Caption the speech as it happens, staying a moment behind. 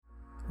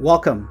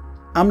Welcome.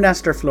 I'm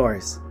Nestor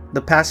Flores,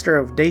 the pastor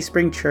of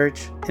Dayspring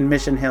Church in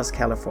Mission Hills,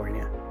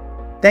 California.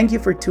 Thank you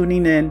for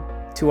tuning in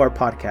to our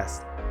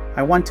podcast.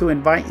 I want to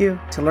invite you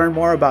to learn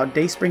more about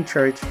Dayspring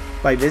Church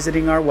by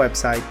visiting our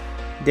website,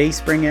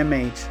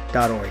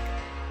 dayspringmh.org.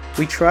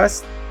 We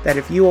trust that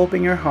if you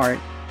open your heart,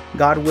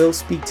 God will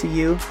speak to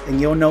you and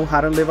you'll know how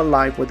to live a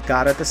life with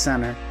God at the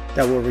center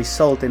that will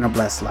result in a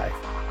blessed life.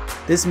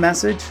 This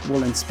message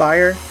will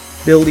inspire,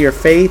 build your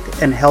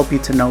faith, and help you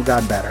to know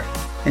God better.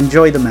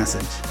 Enjoy the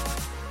message.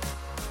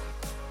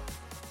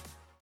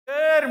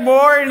 Good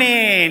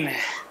morning.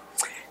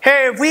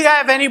 Hey, if we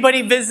have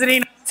anybody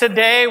visiting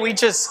today, we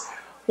just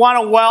want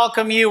to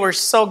welcome you. We're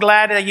so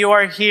glad that you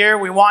are here.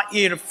 We want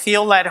you to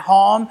feel at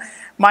home.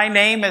 My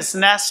name is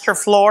Nestor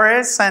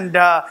Flores, and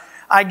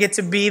I get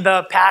to be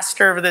the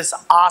pastor of this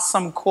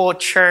awesome, cool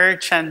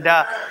church. And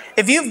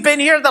if you've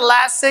been here the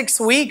last 6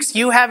 weeks,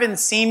 you haven't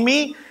seen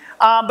me,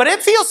 but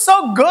it feels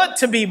so good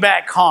to be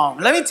back home.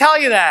 Let me tell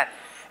you that.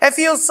 It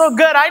feels so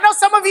good. I know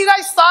some of you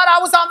guys thought I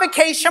was on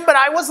vacation, but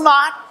I was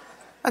not.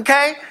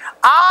 Okay?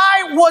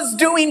 I was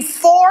doing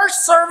 4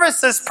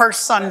 services per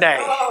Sunday.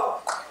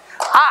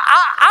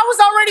 I was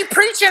already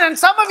preaching, and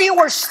some of you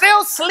were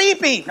still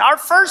sleeping. Our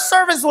first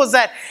service was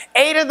at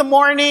 8 in the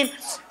morning.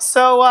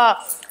 So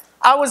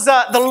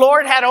the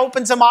Lord had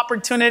opened some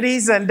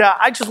opportunities, and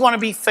I just want to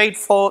be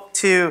faithful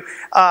to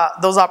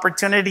those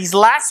opportunities.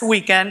 Last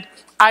weekend,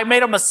 I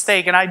made a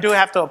mistake, and I do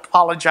have to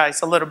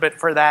apologize a little bit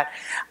for that.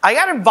 I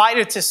got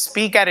invited to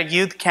speak at a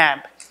youth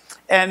camp,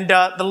 and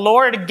the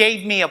Lord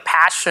gave me a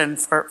passion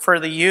for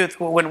the youth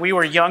when we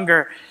were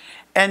younger.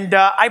 And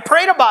I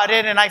prayed about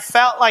it, and I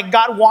felt like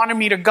God wanted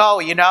me to go,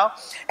 you know.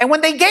 And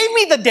when they gave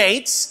me the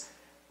dates,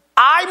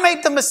 I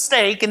made the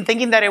mistake in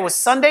thinking that it was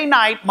Sunday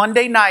night,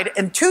 Monday night,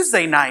 and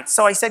Tuesday night.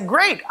 So I said,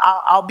 great,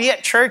 I'll be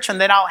at church, and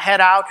then I'll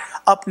head out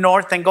up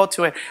north and go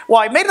to it.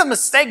 Well, I made the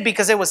mistake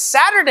because it was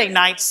Saturday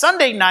night,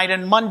 Sunday night,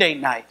 and Monday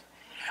night.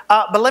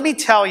 But let me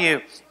tell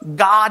you,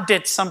 God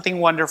did something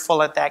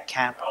wonderful at that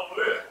camp.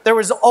 There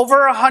was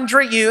over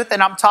 100 youth,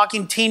 and I'm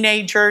talking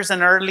teenagers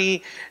and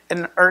early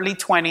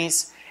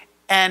 20s.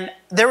 And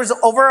there was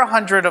over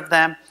 100 of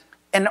them,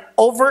 and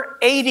over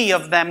 80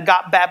 of them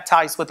got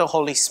baptized with the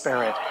Holy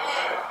Spirit.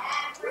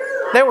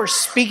 They were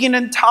speaking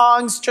in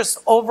tongues, just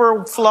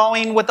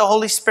overflowing with the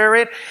Holy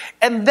Spirit.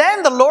 And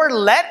then the Lord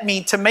led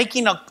me to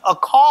making a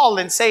call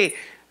and say,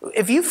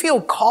 if you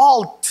feel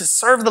called to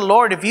serve the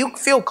Lord, if you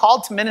feel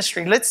called to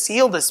ministry, let's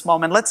seal this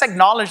moment. Let's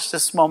acknowledge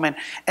this moment.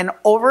 And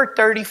over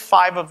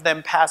 35 of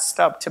them passed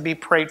up to be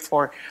prayed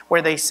for,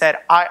 where they said,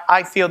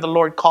 I feel the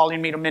Lord calling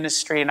me to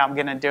ministry, and I'm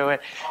going to do it.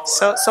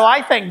 So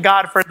I thank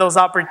God for those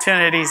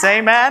opportunities.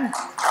 Amen.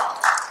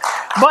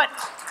 But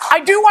I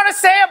do want to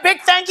say a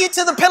big thank you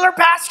to the pillar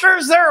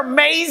pastors. They're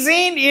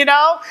amazing, you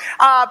know.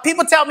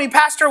 People tell me,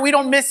 Pastor, we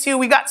don't miss you.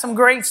 We got some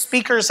great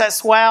speakers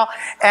as well.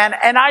 And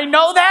I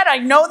know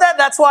that.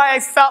 That's why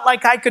I felt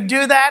like I could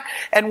do that.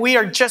 And we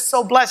are just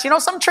so blessed. You know,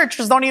 some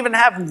churches don't even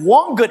have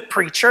one good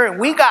preacher, and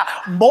we got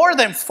more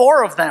than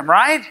 4 of them,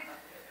 right?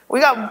 We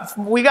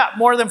got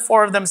more than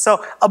 4 of them.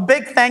 So a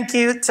big thank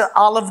you to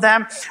all of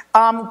them.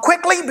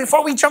 Quickly,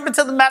 before we jump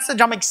into the message,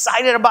 I'm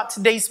excited about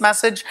today's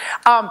message.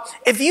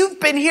 If you've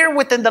been here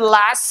within the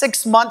last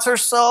 6 months or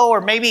so, or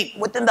maybe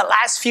within the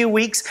last few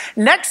weeks,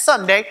 next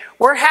Sunday,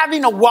 we're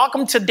having a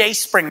Welcome to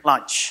Dayspring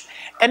lunch.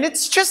 And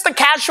it's just a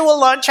casual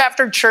lunch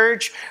after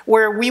church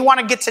where we want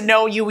to get to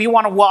know you. We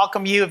want to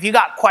welcome you. If you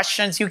got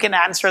questions, you can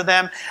answer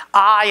them.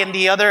 I and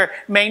the other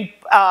main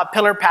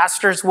pillar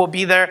pastors will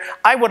be there.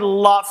 I would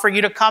love for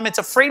you to come. It's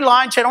a free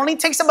lunch. It only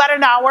takes about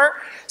an hour.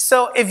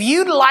 So if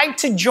you'd like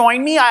to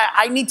join me,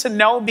 I need to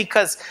know,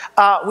 because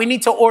we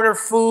need to order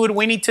food.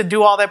 We need to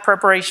do all that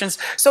preparations.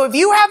 So if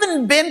you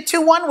haven't been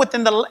to one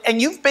and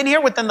you've been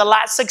here within the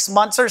last 6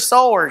 months or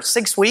so, or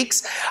 6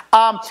 weeks,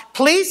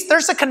 please,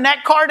 there's a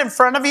Connect card in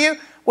front of you.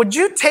 Would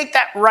you take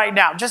that right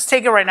now? Just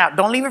take it right now.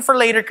 Don't leave it for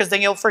later, because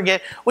then you'll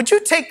forget. Would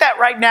you take that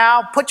right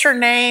now? Put your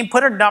name,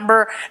 put a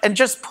number, and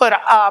just put,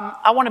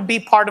 I want to be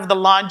part of the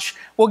lunch.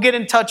 We'll get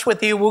in touch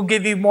with you. We'll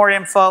give you more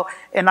info,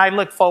 and I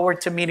look forward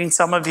to meeting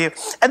some of you.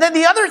 And then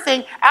the other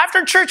thing,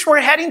 after church,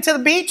 we're heading to the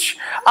beach.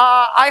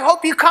 I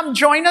hope you come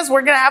join us.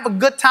 We're going to have a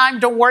good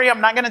time. Don't worry,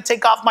 I'm not going to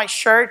take off my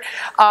shirt.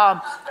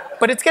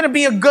 But it's going to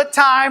be a good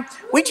time.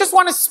 We just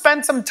want to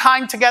spend some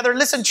time together.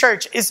 Listen,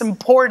 church, it's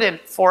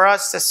important for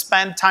us to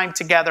spend time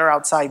together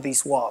outside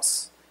these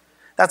walls.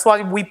 That's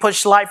why we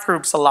push life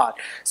groups a lot.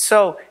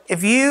 So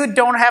if you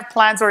don't have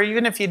plans, or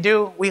even if you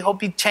do, we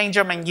hope you change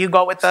them and you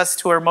go with us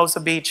to Hermosa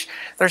Beach.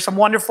 There's some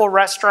wonderful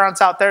restaurants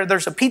out there.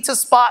 There's a pizza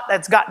spot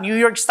that's got New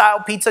York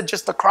style pizza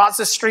just across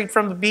the street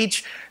from the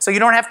beach. So you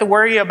don't have to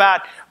worry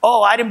about,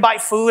 oh, I didn't buy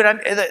food.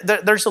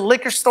 There's a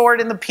liquor store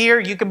in the pier.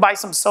 You can buy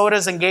some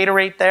sodas and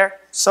Gatorade there.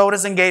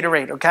 Sodas and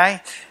Gatorade,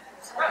 okay?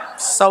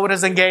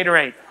 Sodas and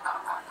Gatorade.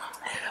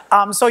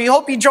 So you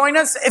hope you join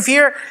us. If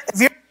you're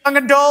young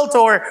adult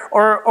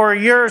or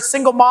you're a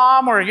single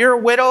mom or you're a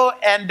widow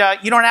and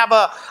you don't have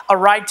a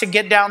ride to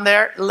get down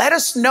there, let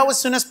us know as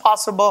soon as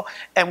possible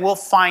and we'll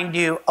find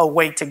you a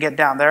way to get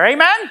down there.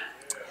 Amen?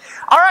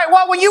 All right,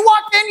 well, when you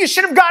walked in, you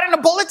should have gotten a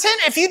bulletin.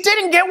 If you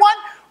didn't get one,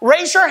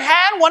 raise your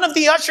hand. One of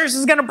the ushers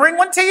is going to bring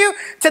one to you.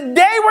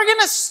 Today, we're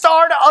going to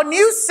start a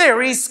new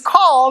series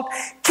called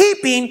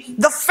Keeping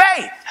the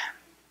Faith.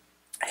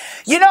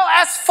 You know,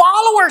 as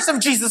followers of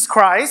Jesus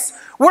Christ,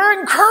 we're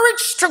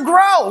encouraged to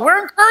grow.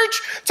 We're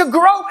encouraged to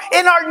grow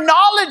in our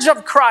knowledge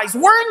of Christ.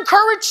 We're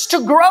encouraged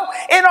to grow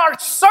in our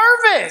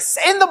service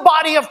in the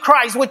body of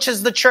Christ, which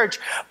is the church.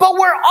 But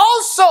we're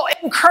also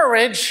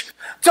encouraged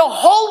to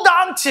hold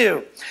on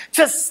to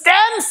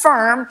stand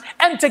firm,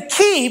 and to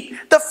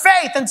keep the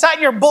faith. Inside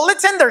your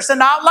bulletin, there's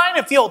an outline.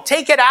 If you'll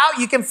take it out,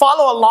 you can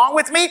follow along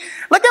with me.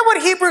 Look at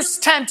what Hebrews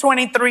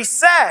 10:23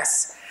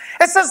 says.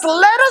 It says,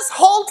 let us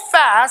hold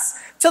fast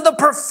to the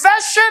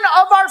profession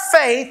of our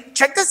faith.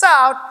 Check this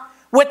out.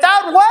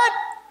 Without what?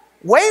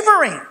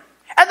 Wavering.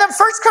 And then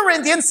 1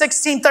 Corinthians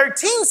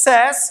 16:13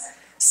 says,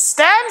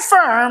 stand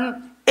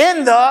firm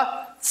in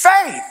the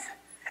faith.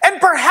 And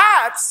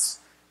perhaps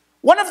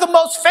one of the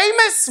most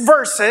famous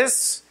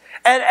verses,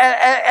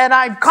 and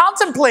I've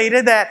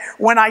contemplated that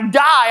when I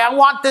die, I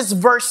want this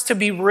verse to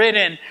be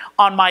written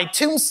on my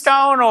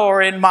tombstone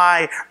or in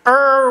my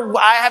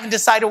I haven't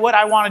decided what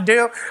I want to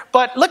do.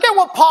 But look at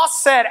what Paul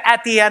said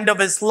at the end of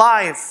his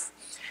life.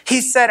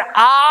 He said,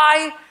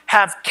 I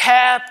have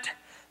kept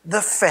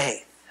the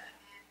faith.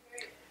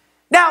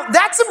 Now,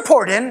 that's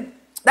important.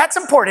 That's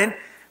important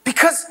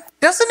because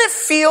doesn't it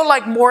feel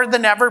like more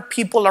than ever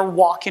people are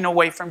walking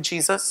away from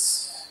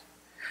Jesus?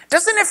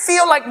 Doesn't it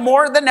feel like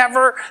more than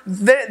ever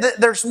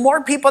there's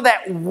more people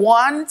that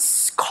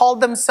once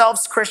called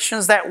themselves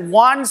Christians, that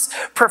once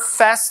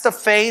professed the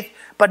faith,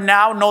 but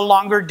now no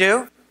longer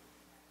do?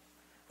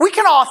 We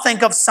can all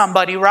think of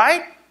somebody,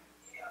 right?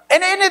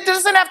 And it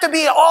doesn't have to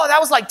be, oh, that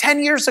was like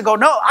 10 years ago.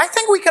 No, I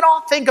think we can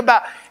all think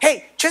about,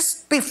 hey,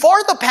 just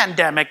before the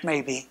pandemic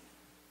maybe,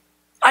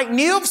 I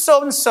knew of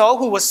so-and-so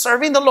who was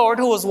serving the Lord,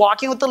 who was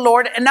walking with the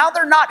Lord, and now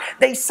they're not.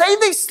 They say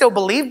they still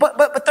believe,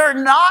 but they're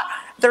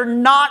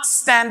not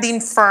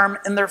standing firm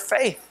in their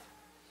faith.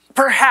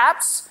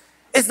 Perhaps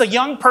it's the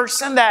young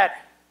person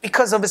that,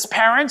 because of his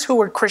parents who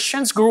were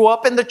Christians, grew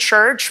up in the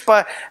church,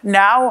 but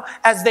now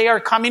as they are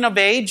coming of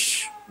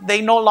age, they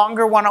no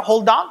longer want to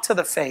hold on to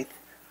the faith.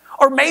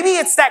 Or maybe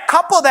it's that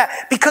couple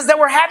that, because they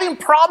were having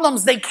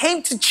problems, they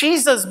came to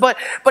Jesus, but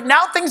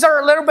now things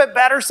are a little bit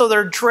better, so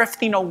they're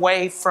drifting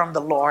away from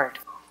the Lord.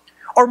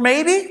 Or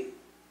maybe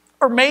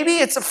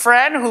it's a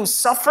friend who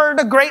suffered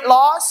a great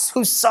loss,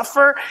 who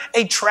suffered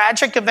a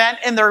tragic event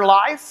in their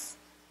life.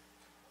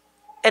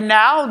 And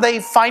now they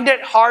find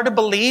it hard to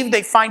believe.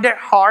 They find it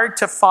hard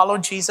to follow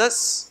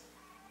Jesus.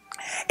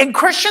 In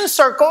Christian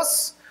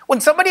circles, when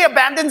somebody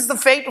abandons the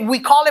faith, we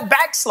call it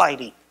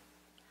backsliding.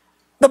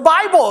 The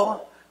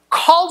Bible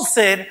calls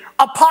it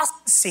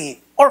apostasy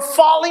or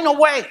falling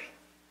away.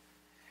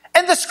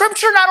 And the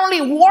scripture not only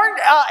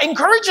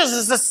encourages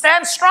us to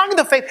stand strong in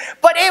the faith,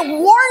 but it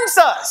warns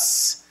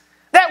us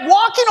that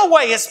walking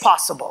away is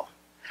possible.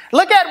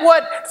 Look at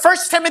what 1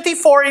 Timothy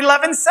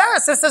 4:11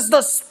 says. It says,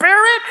 the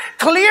Spirit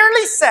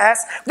clearly says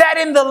that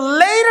in the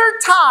latter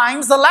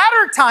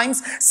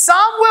times,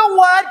 some will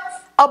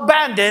what?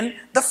 Abandon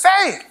the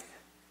faith.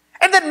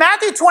 And then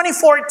Matthew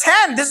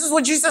 24:10, this is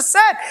what Jesus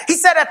said. He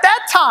said at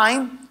that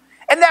time,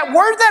 and that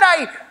word that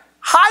I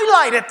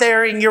highlighted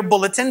there in your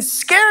bulletin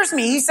scares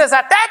me. He says,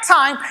 at that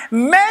time,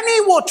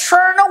 many will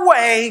turn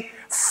away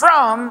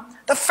from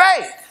the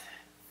faith.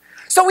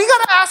 So we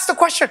got to ask the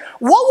question,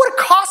 what would it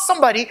cost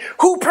somebody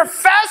who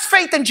professed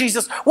faith in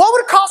Jesus? What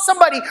would it cost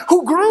somebody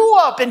who grew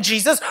up in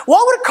Jesus?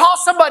 What would it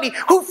cost somebody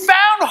who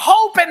found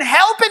hope and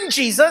help in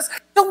Jesus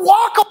to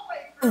walk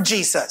away from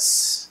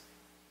Jesus?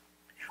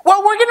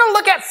 Well, we're going to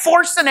look at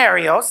 4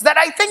 scenarios that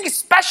I think,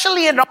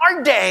 especially in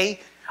our day,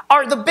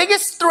 are the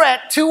biggest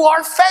threat to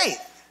our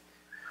faith.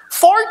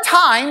 4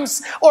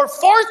 times or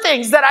 4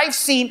 things that I've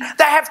seen that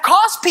have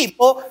caused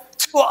people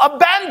to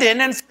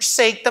abandon and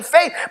forsake the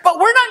faith. But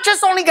we're not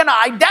just only going to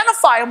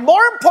identify them.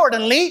 More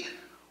importantly,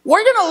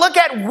 we're going to look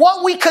at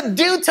what we could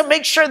do to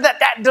make sure that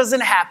that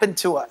doesn't happen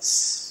to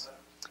us.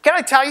 Can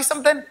I tell you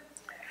something?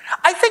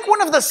 I think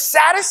one of the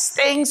saddest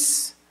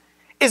things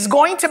is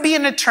going to be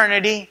in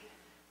eternity.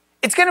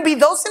 It's going to be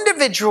those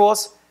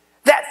individuals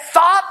that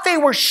thought they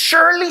were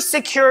surely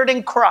secured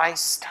in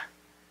Christ.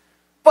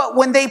 But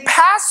when they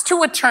pass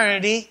to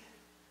eternity,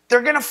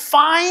 they're going to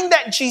find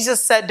that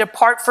Jesus said,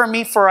 depart from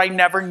me, for I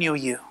never knew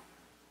you.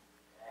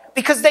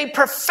 Because they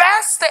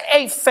professed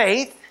a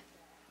faith,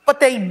 but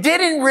they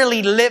didn't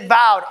really live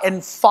out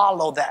and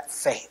follow that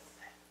faith.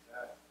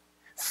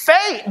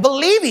 Faith,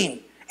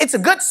 believing, it's a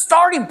good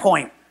starting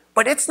point,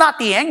 but it's not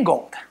the end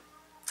goal.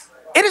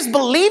 It is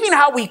believing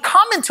how we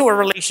come into a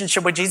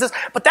relationship with Jesus,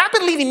 but that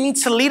believing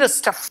needs to lead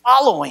us to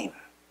following.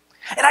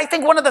 And I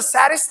think one of the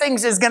saddest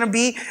things is going to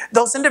be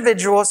those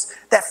individuals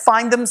that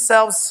find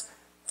themselves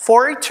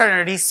for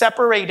eternity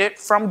separated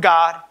from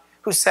God,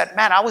 who said,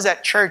 man, I was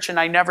at church and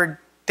I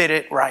never did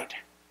it right.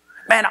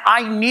 Man,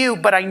 I knew,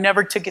 but I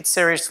never took it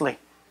seriously.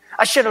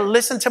 I should have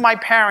listened to my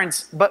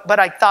parents, but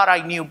I thought I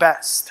knew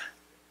best.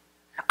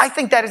 I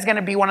think that is going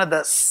to be one of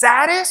the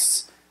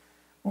saddest,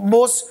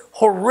 most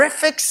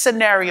horrific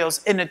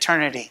scenarios in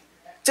eternity.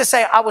 To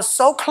say, I was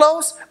so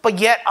close, but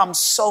yet I'm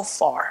so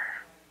far.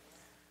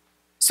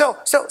 So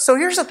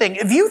here's the thing.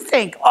 If you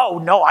think, oh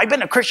no, I've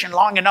been a Christian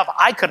long enough,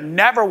 I could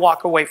never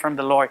walk away from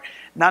the Lord.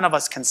 None of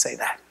us can say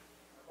that.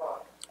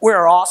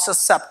 We're all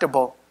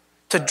susceptible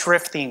to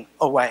drifting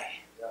away.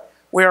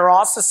 We're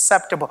all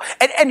susceptible.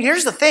 And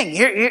here's the thing.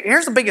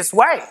 Here's the biggest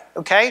way,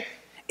 okay?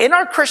 In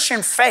our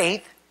Christian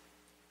faith,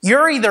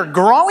 you're either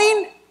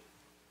growing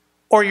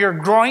or you're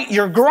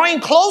growing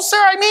closer,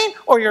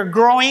 or you're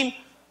growing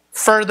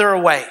further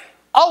away.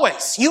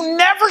 Always. You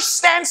never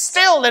stand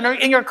still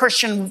in your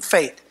Christian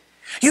faith.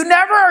 You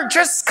never are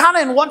just kind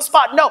of in one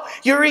spot. No,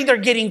 you're either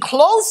getting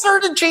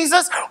closer to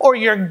Jesus or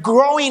you're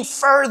growing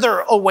further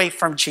away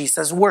from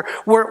Jesus.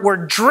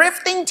 We're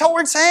drifting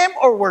towards him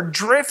or we're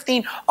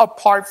drifting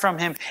apart from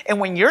him. And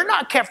when you're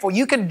not careful,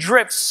 you can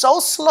drift so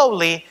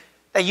slowly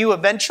that you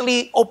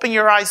eventually open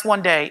your eyes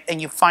one day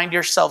and you find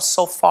yourself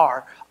so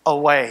far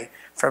away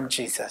from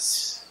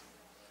Jesus.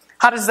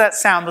 How does that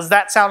sound? Does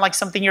that sound like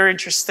something you're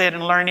interested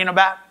in learning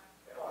about?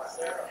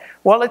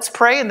 Well, let's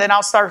pray and then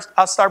I'll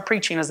start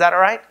preaching. Is that all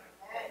right?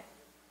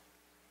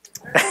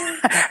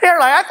 You're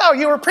like, I thought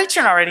you were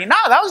preaching already. No,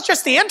 that was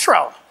just the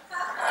intro.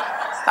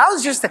 That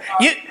was just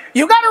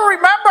you got to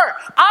remember,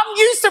 I'm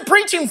used to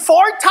preaching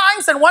 4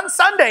 times in one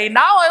Sunday.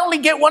 Now I only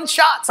get 1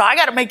 shot, so I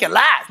got to make it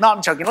last. No,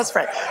 I'm joking. Let's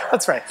pray.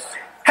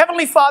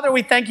 Heavenly Father,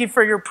 we thank you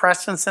for your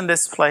presence in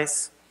this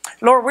place.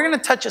 Lord, we're going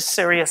to touch a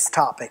serious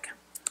topic.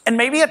 And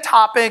maybe a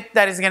topic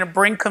that is going to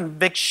bring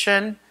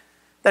conviction,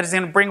 that is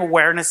going to bring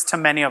awareness to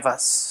many of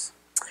us.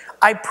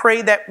 I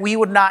pray that we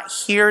would not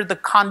hear the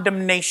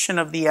condemnation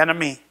of the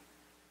enemy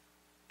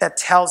that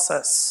tells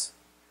us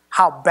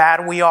how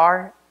bad we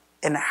are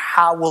and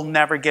how we'll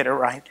never get it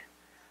right.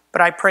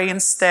 But I pray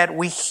instead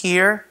we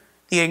hear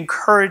the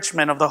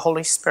encouragement of the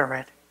Holy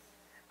Spirit,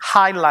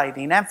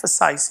 highlighting,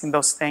 emphasizing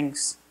those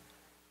things,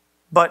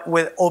 but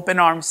with open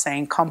arms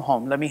saying, come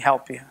home, let me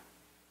help you.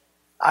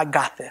 I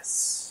got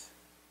this.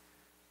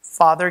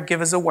 Father,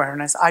 give us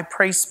awareness. I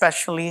pray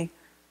especially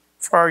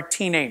for our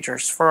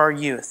teenagers, for our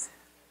youth.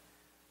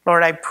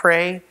 Lord, I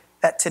pray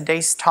that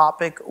today's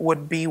topic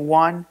would be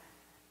one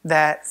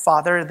that,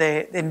 Father,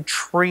 the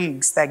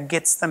intrigues that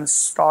gets them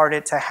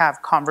started to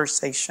have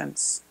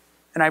conversations.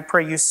 And I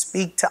pray you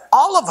speak to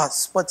all of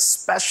us, but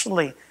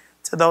especially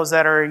to those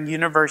that are in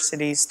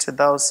universities, to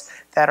those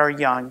that are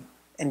young.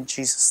 In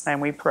Jesus' name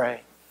we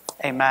pray.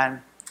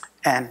 Amen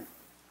and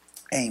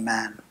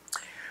amen.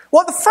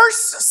 Well, the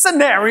first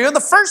scenario, the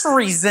first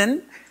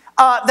reason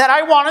that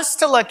I want us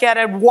to look at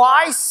and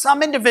why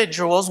some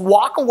individuals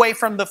walk away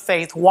from the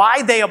faith,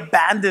 why they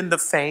abandon the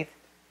faith,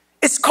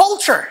 is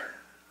culture.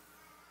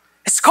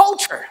 It's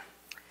culture.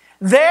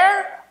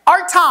 There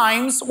are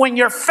times when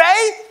your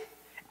faith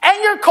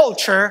and your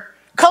culture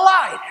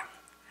collide.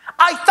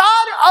 I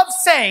thought of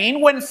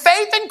saying when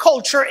faith and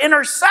culture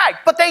intersect,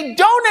 but they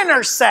don't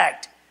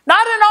intersect.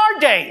 Not in our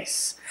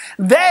days.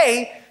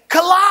 They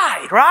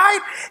collide, right?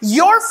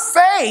 Your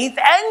faith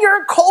and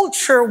your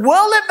culture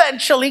will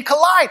eventually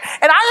collide.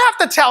 And I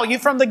have to tell you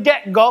from the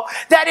get-go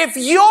that if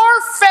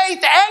your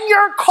faith and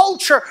your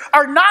culture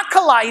are not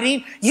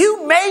colliding,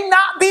 you may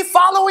not be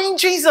following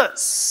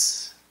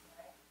Jesus.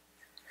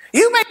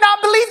 You may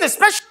not believe this,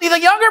 especially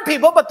the younger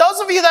people, but those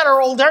of you that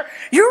are older,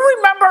 you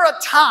remember a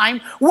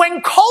time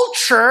when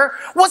culture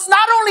was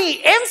not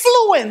only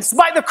influenced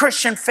by the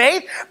Christian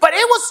faith, but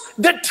it was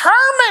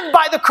determined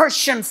by the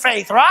Christian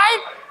faith,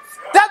 right?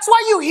 That's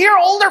why you hear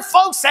older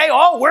folks say,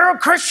 oh, we're a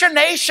Christian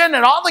nation,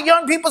 and all the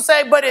young people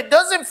say, but it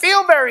doesn't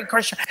feel very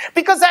Christian.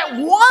 Because at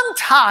one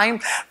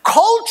time,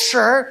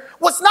 culture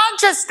was not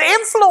just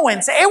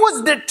influenced, it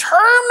was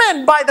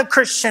determined by the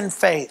Christian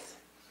faith.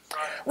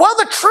 Well,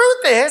 the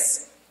truth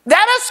is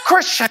that as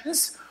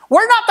Christians,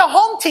 we're not the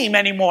home team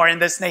anymore in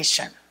this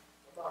nation.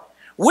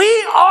 We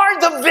are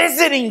the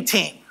visiting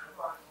team.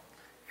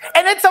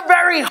 And it's a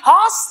very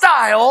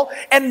hostile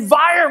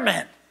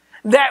environment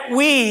that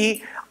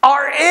we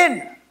are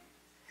in.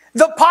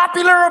 The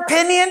popular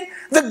opinion,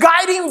 the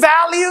guiding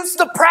values,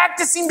 the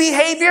practicing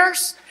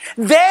behaviors,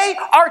 they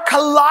are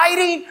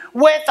colliding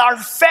with our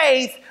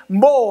faith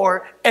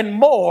more and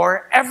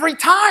more every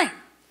time.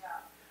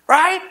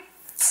 Right?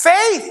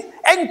 Faith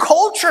and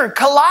culture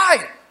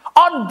collide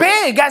on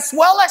big as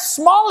well as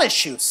small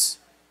issues.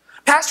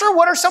 Pastor,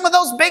 what are some of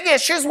those big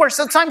issues where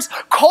sometimes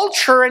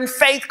culture and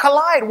faith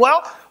collide?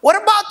 Well,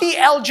 what about the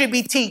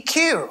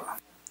LGBTQ?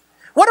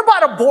 What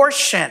about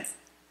abortion?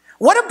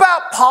 What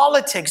about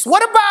politics?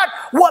 What about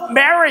what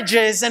marriage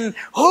is and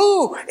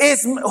who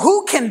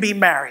can be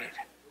married?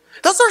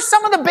 Those are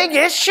some of the big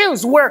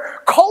issues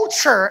where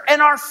culture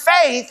and our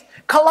faith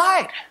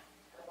collide.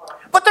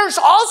 But there's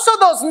also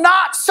those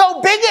not so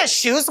big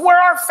issues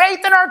where our faith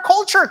and our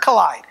culture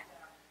collide.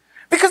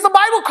 Because the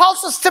Bible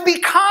calls us to be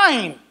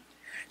kind.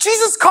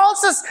 Jesus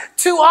calls us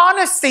to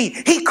honesty.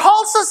 He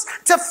calls us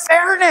to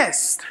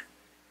fairness.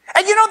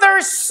 And you know, there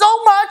is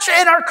so much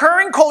in our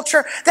current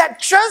culture that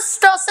just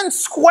doesn't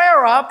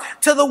square up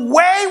to the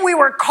way we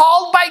were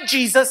called by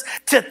Jesus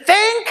to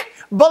think,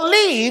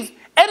 believe,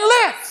 and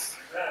live.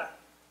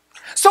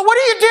 So what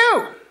do you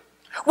do?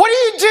 What do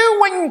you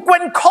do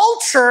when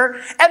culture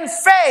and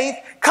faith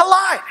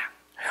collide?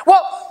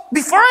 Well,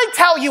 before I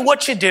tell you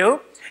what you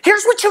do,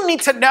 here's what you need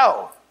to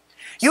know.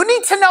 You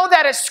need to know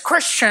that as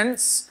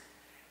Christians,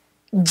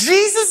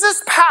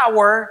 Jesus'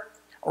 power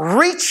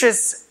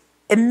reaches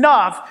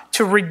enough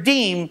to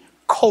redeem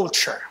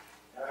culture.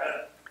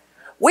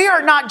 We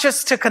are not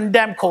just to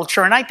condemn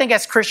culture, and I think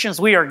as Christians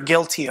we are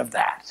guilty of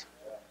that.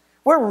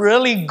 We're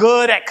really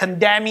good at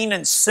condemning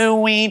and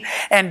suing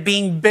and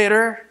being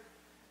bitter.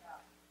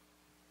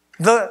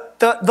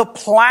 The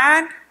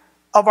plan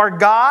of our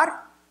God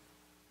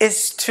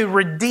is to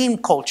redeem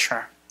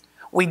culture.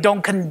 We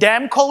don't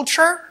condemn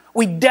culture.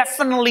 We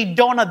definitely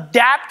don't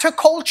adapt to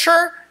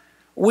culture.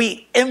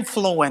 We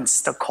influence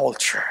the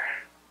culture.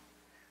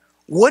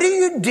 What do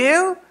you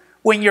do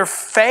when your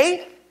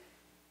faith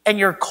and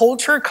your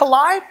culture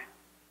collide?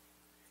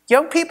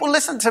 Young people,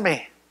 listen to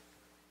me.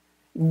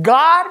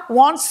 God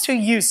wants to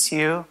use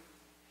you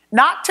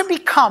not to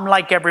become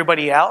like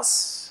everybody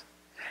else.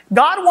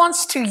 God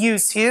wants to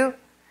use you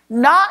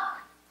not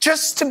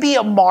just to be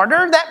a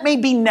martyr. That may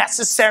be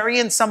necessary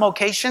in some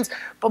occasions,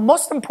 but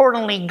most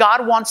importantly,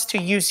 God wants to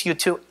use you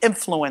to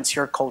influence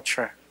your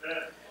culture.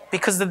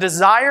 Because the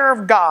desire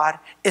of God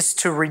is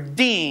to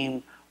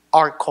redeem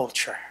our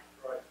culture.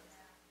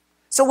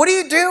 So what do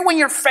you do when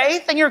your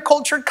faith and your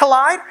culture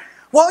collide?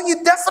 Well,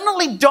 you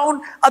definitely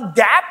don't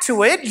adapt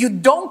to it. You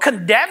don't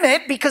condemn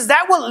it, because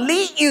that will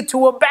lead you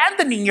to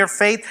abandoning your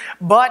faith,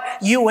 but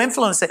you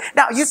influence it.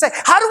 Now you say,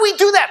 how do we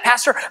do that,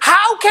 Pastor?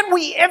 How can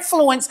we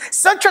influence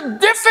such a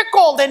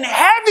difficult and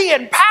heavy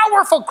and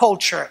powerful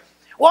culture?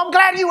 Well, I'm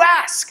glad you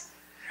asked.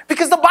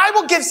 Because the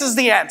Bible gives us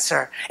the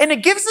answer. And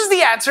it gives us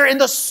the answer in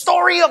the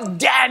story of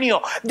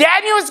Daniel.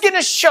 Daniel is going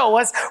to show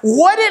us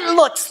what it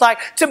looks like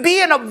to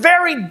be in a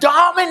very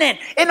dominant,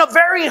 in a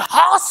very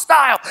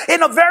hostile,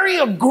 in a very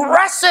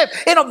aggressive,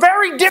 in a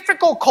very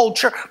difficult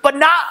culture, but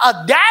not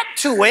adapt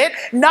to it,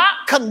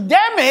 not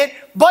condemn it,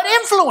 but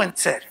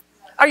influence it.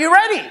 Are you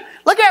ready?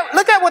 Look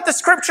at what the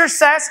scripture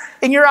says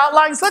in your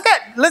outlines.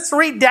 Let's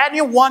read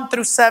Daniel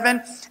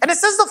 1-7. And it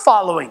says the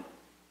following.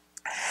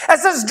 It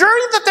says,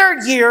 during the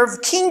third year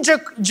of King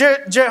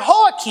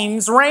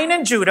Jehoiakim's reign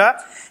in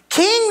Judah,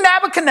 King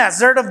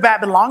Nebuchadnezzar of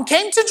Babylon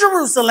came to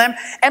Jerusalem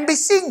and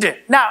besieged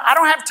it. Now, I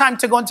don't have time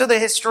to go into the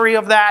history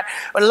of that.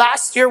 But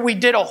last year, we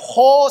did a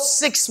whole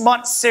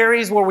 6-month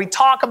series where we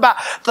talk about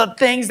the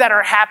things that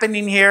are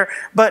happening here.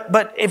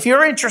 But if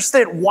you're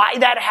interested why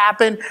that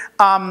happened,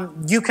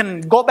 you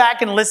can go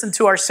back and listen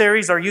to our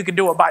series, or you can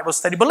do a Bible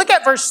study. But look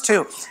at verse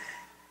 2.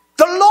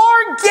 The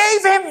Lord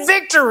gave him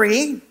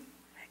victory.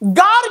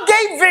 God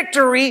gave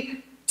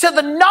victory to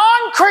the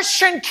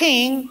non-Christian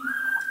king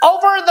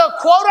over the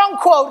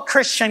quote-unquote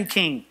Christian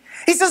king.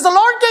 He says the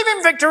Lord gave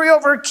him victory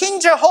over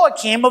King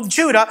Jehoiakim of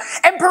Judah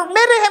and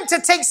permitted him to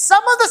take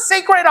some of the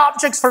sacred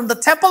objects from the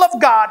temple of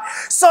God.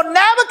 So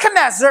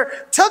Nebuchadnezzar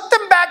took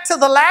them back to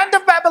the land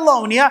of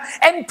Babylonia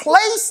and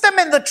placed them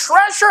in the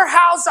treasure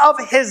house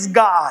of his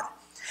God.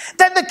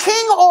 Then the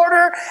king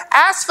ordered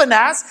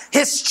Ashpenaz,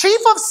 his chief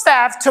of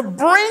staff, to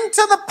bring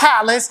to the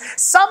palace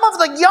some of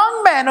the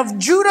young men of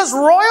Judah's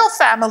royal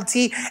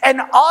family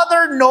and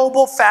other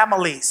noble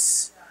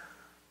families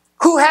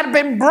who had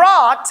been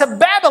brought to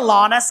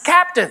Babylon as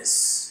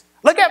captives.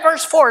 Look at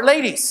verse 4,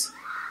 ladies.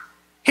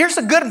 Here's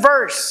a good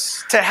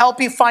verse to help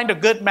you find a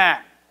good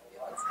man.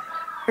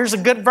 Here's a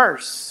good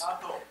verse.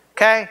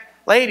 Okay?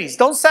 Ladies,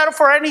 don't settle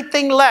for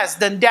anything less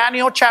than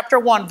Daniel chapter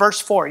 1, verse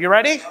 4. You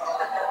ready?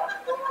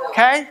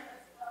 Okay?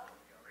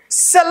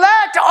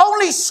 Select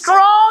only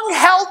strong,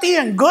 healthy,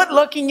 and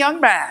good-looking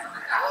young man.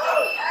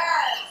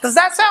 Does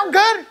that sound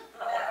good?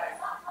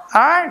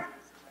 All right.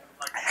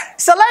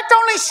 Select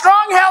only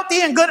strong,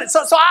 healthy, and good.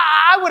 So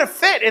I would have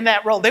fit in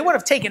that role. They would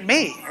have taken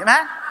me.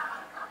 Amen?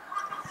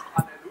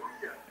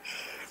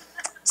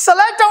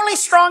 Select only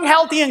strong,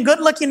 healthy, and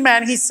good-looking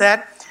men, he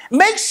said.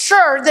 Make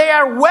sure they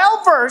are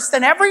well-versed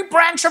in every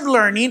branch of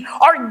learning,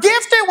 are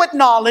gifted with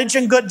knowledge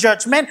and good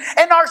judgment,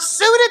 and are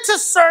suited to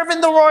serve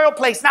in the royal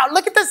place. Now,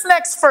 look at this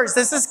next verse.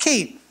 This is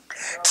key.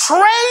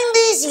 Train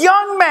these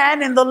young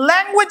men in the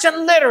language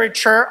and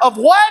literature of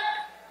what?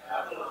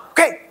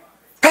 Okay,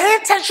 pay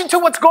attention to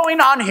what's going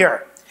on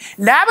here.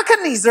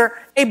 Nebuchadnezzar,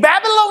 a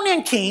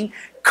Babylonian king,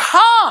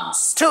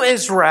 comes to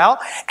Israel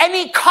and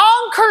he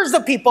conquers the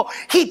people.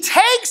 He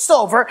takes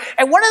over,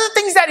 and one of the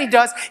things that he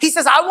does, he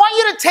says, I want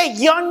you to take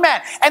young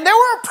men. And there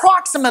were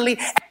approximately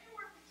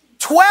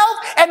 12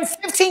 and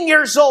 15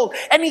 years old.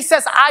 And he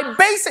says,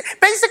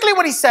 basically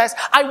what he says,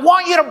 I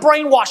want you to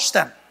brainwash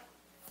them.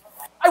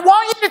 I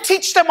want you to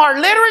teach them our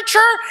literature,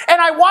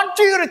 and I want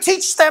you to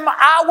teach them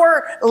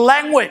our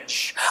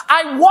language.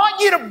 I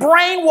want you to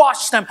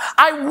brainwash them.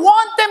 I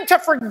want them to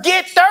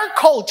forget their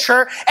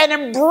culture and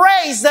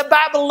embrace the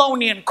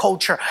Babylonian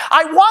culture.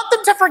 I want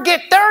them to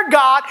forget their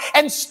God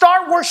and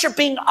start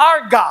worshiping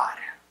our God.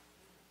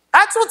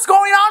 That's what's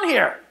going on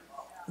here.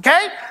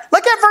 Okay?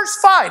 Look at verse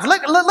 5.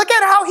 Look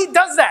at how he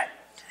does that.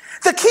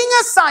 The king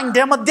assigned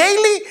them a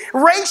daily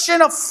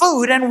ration of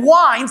food and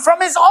wine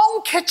from his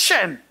own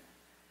kitchen.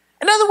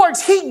 In other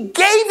words, he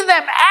gave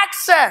them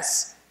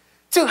access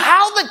to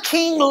how the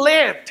king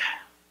lived.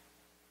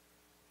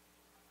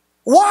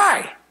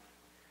 Why?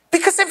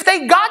 Because if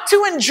they got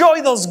to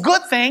enjoy those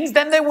good things,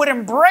 then they would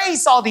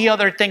embrace all the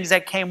other things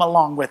that came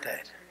along with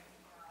it.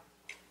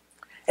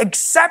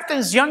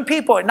 Acceptance, young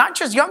people, not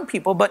just young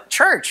people, but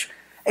church.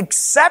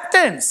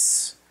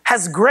 Acceptance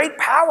has great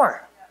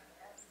power.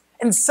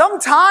 And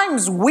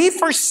sometimes we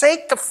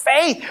forsake the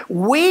faith.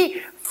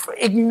 We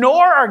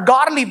ignore our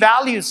godly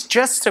values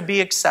just to be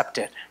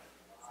accepted.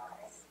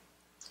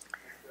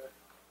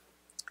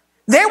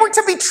 They were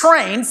to be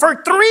trained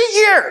for 3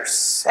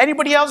 years.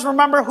 Anybody else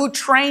remember who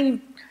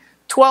trained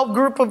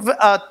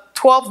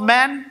 12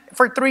 men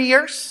for 3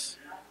 years?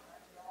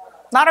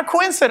 Not a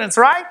coincidence,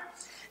 right?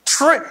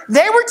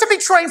 They were to be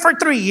trained for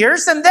 3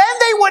 years, and then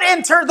they would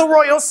enter the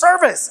royal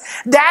service.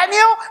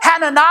 Daniel,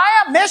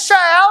 Hananiah,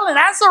 Mishael, and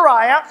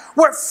Azariah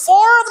were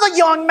 4 of the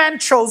young men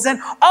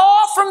chosen,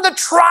 all from the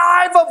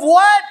tribe of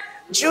what?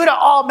 Judah.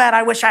 Oh man,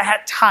 I wish I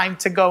had time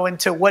to go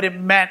into what it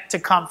meant to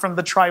come from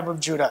the tribe of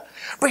Judah.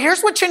 But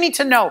here's what you need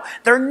to know.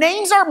 Their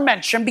names are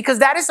mentioned because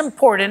that is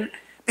important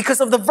because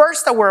of the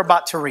verse that we're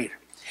about to read.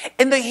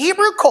 In the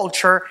Hebrew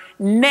culture,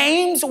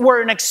 names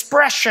were an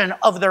expression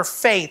of their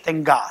faith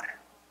in God.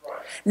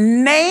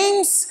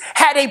 Names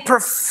had a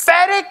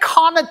prophetic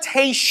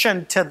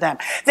connotation to them.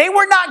 They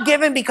were not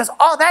given because,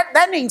 oh,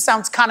 that name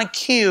sounds kind of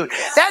cute.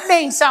 That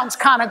name sounds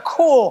kind of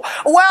cool.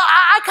 Well,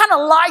 I kind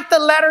of like the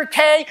letter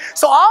K,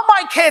 so all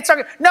my kids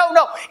are... No.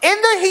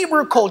 In the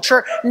Hebrew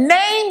culture,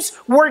 names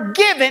were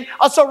given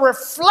as a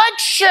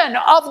reflection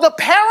of the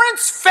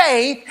parents'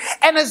 faith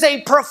and as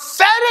a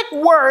prophetic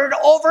word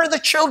over the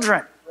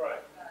children.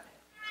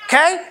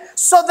 Okay?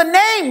 So the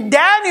name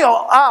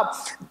Daniel...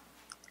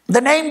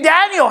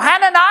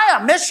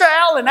 Hananiah,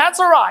 Mishael, and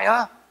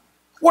Azariah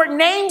were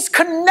names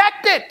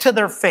connected to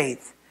their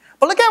faith.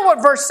 But look at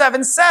what verse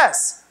 7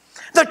 says.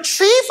 The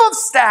chief of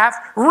staff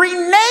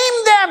renamed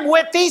them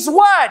with these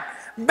what?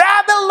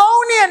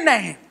 Babylonian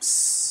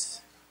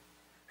names.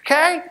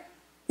 Okay?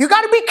 You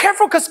got to be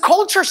careful because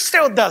culture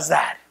still does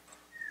that.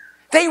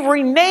 They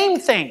rename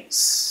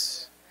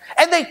things.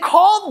 And they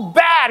call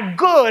bad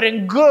good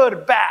and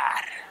good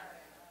bad.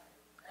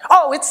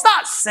 Oh, it's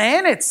not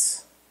sin,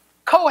 it's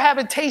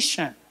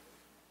cohabitation.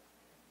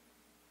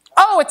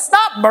 Oh, it's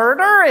not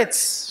murder,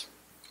 it's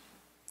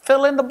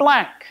fill in the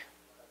blank.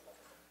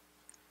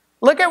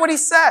 Look at what he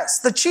says.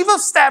 The chief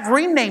of staff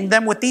renamed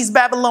them with these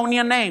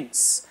Babylonian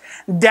names.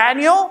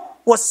 Daniel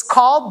was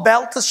called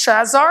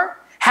Belteshazzar.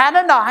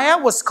 Hananiah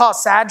was called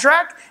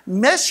Shadrach.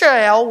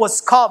 Mishael was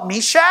called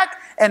Meshach.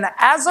 And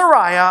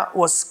Azariah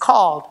was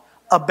called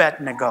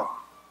Abednego.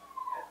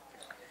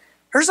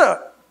 Here's an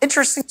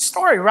interesting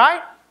story,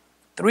 right?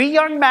 3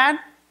 young men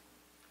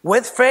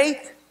with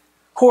faith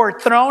who are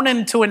thrown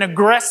into an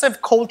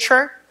aggressive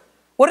culture.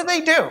 What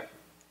do?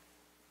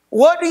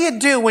 What do you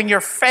do when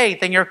your faith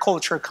and your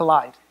culture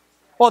collide?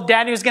 Well,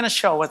 Daniel's going to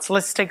show us.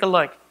 Let's take a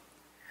look.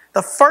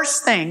 The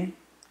first thing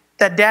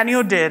that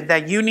Daniel did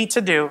that you need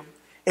to do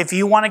if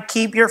you want to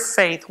keep your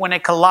faith when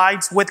it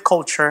collides with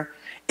culture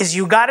is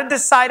you got to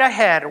decide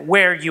ahead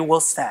where you will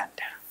stand.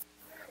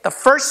 The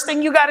first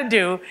thing you got to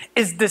do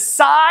is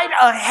decide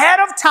ahead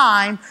of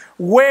time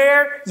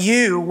where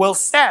you will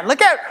stand.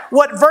 Look at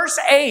what verse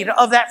 8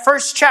 of that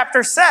first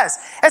chapter says.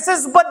 It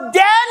says, but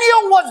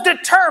Daniel was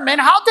determined.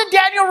 How did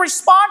Daniel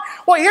respond?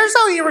 Well, here's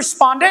how he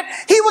responded.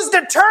 He was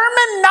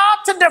determined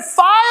not to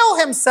defile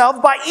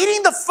himself by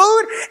eating the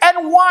food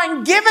and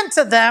wine given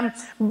to them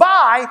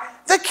by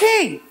the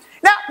king.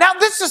 Now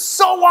this is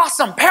so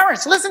awesome.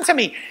 Parents, listen to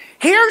me.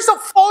 Here's a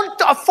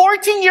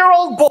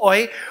 14-year-old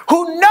boy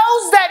who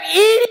knows that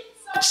eating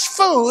such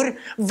food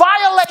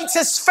violates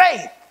his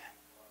faith.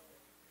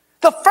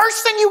 The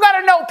first thing you got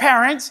to know,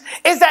 parents,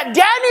 is that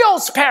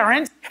Daniel's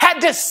parents had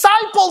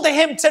discipled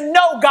him to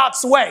know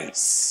God's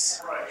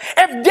ways.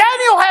 If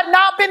Daniel had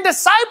not been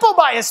discipled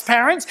by his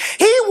parents,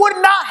 he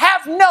would not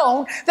have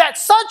known that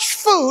such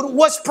food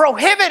was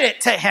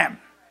prohibited to him.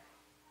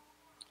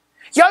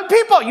 Young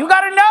people, you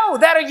got to know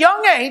that at a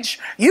young age,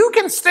 you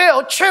can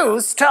still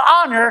choose to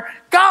honor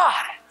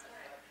God.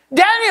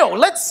 Daniel,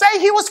 let's say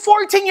he was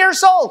 14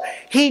 years old.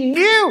 He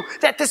knew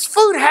that this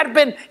food had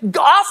been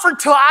offered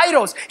to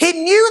idols. He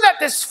knew that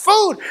this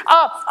food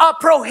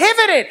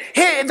prohibited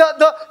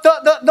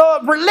the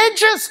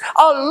religious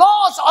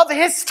laws of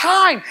his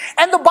time.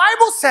 And the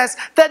Bible says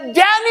that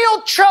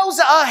Daniel chose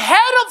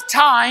ahead of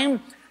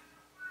time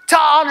to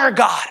honor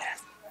God.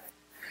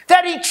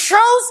 That he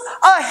chose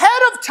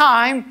ahead of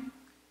time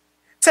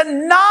to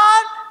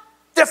not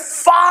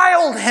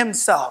defile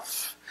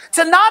himself,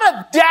 to not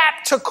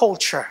adapt to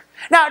culture.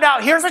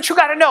 Now, here's what you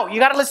got to know. You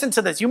got to listen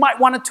to this. You might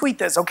want to tweet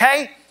this,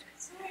 okay?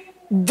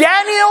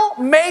 Daniel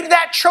made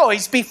that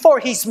choice before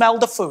he smelled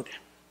the food.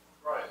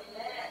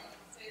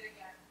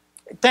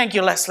 Thank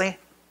you, Leslie.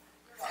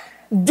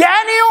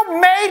 Daniel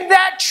made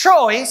that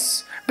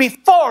choice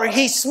before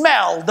he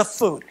smelled the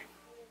food.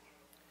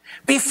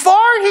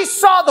 Before he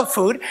saw the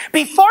food,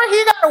 before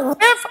he got a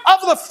whiff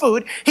of the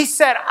food, he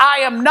said,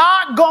 I am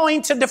not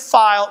going to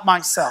defile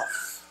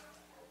myself.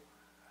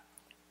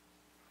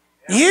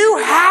 You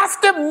have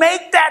to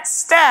make that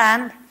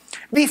stand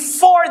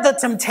before the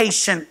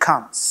temptation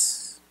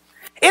comes.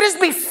 It is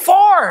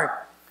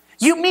before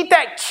you meet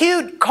that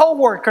cute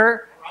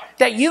coworker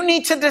that you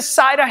need to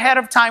decide ahead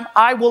of time,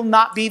 I will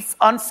not be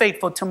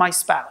unfaithful to my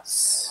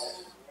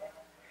spouse.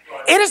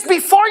 It is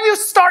before you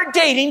start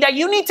dating that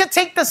you need to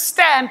take the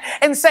stand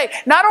and say,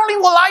 not only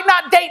will I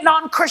not date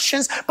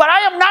non-Christians, but I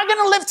am not going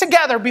to live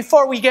together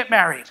before we get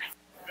married.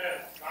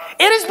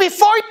 It is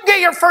before you get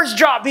your first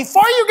job,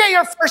 before you get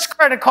your first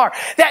credit card,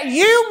 that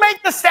you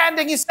make the stand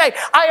and you say,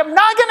 I am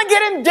not going to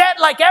get in debt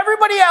like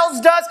everybody else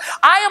does.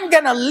 I am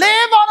going to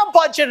live on a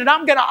budget and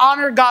I'm going to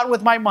honor God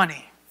with my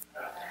money.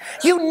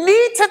 You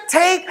need to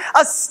take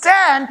a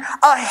stand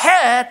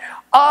ahead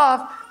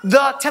of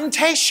the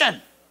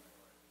temptation.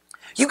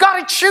 You got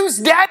to choose.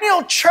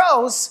 Daniel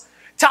chose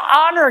to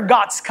honor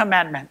God's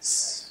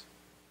commandments.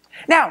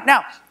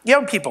 Now,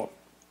 young people,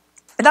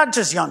 not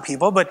just young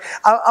people, but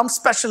I'm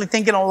especially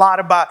thinking a lot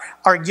about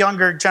our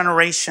younger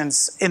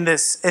generations in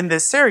this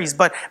series,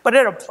 but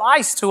it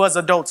applies to us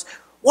adults.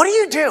 What do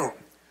you do?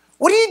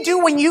 What do you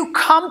do when you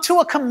come to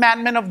a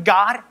commandment of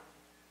God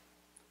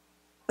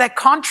that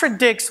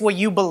contradicts what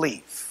you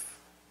believe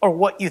or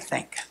what you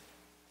think?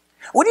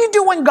 What do you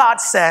do when God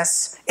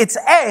says it's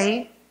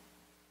A,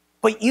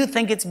 but you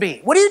think it's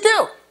B? What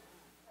do?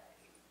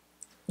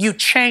 You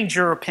change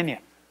your opinion.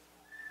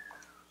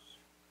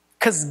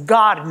 Because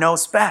God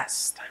knows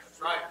best.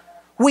 That's right.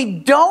 We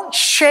don't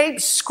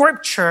shape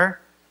Scripture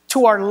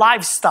to our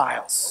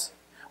lifestyles.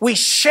 We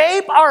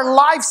shape our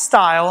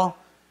lifestyle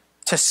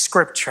to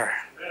Scripture.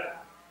 Yeah.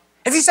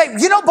 If you say,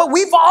 but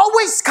we've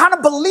always kind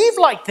of believed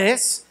like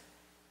this,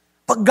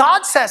 but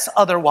God says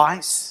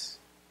otherwise,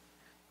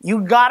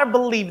 you got to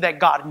believe that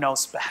God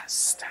knows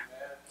best.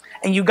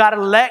 And you got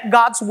to let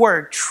God's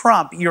word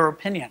trump your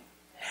opinion.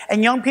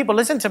 And young people,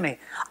 listen to me.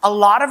 A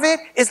lot of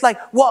it is like,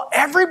 well,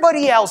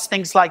 everybody else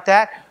thinks like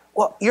that.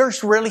 Well, you're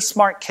really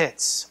smart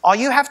kids. All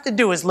you have to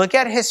do is look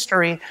at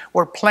history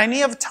where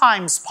plenty of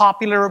times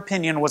popular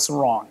opinion was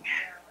wrong.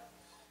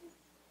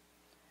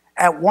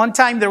 At one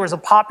time, there was a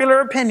popular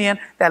opinion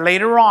that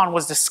later on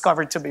was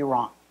discovered to be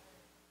wrong.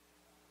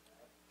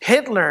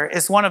 Hitler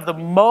is one of the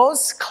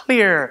most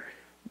clear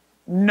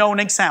known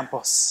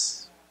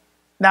examples.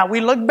 Now, we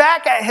look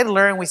back at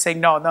Hitler and we say,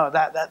 no,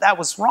 that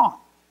was wrong.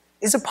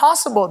 Is it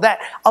possible that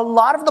a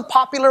lot of the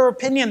popular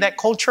opinion that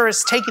culture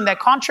is taking that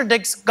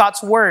contradicts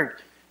God's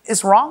word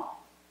is wrong?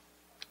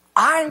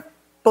 I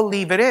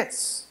believe it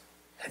is.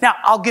 Now,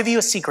 I'll give you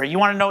a secret. You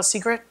want to know a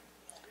secret?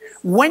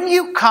 When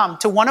you come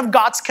to one of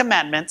God's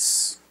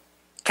commandments,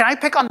 can I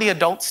pick on the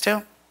adults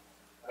too?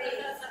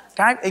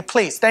 Can I?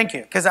 Please, thank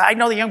you. Because I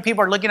know the young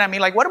people are looking at me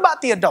like, what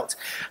about the adults?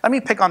 Let me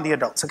pick on the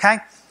adults, okay?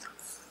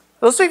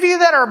 Those of you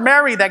that are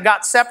married that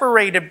got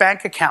separated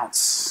bank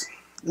accounts,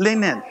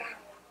 linen.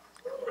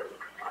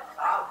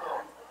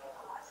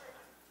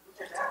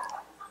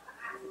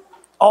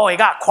 Oh, it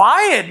got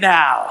quiet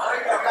now.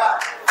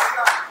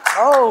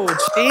 Oh,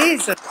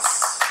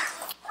 Jesus.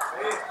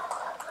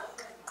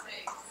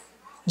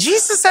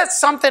 Jesus said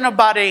something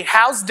about a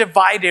house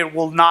divided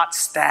will not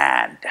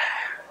stand.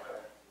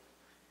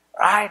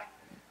 Right?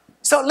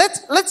 So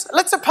let's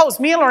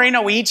suppose me and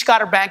Lorena, we each got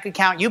our bank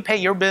account. You pay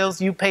your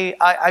bills,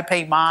 I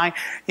pay mine.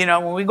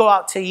 When we go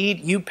out to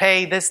eat, you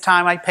pay this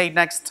time, I pay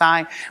next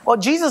time. Well,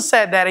 Jesus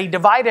said that a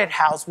divided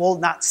house will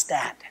not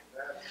stand.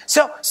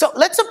 So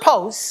let's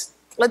suppose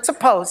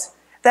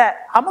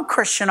that I'm a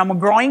Christian, I'm a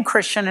growing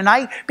Christian, and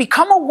I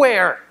become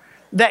aware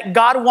that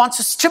God wants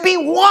us to be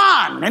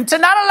one and to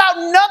not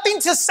allow nothing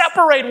to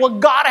separate what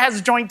God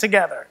has joined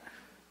together.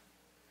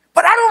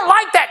 But I don't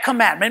like that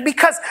commandment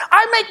because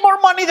I make more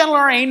money than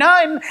Lorena,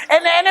 and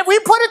if we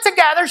put it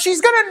together,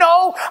 she's going to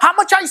know how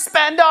much I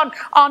spend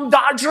on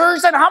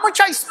Dodgers and how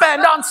much I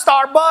spend on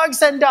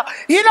Starbucks, and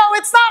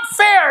it's not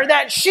fair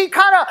that she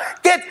kind of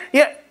gets...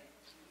 Yeah.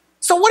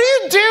 So what do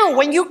you do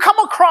when you come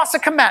across a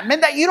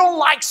commandment that you don't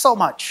like so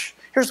much?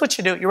 Here's what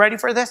you do. You ready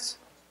for this?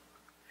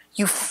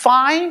 You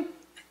find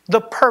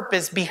the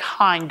purpose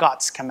behind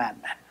God's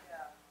commandment.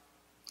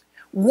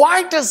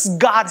 Why does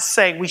God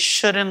say we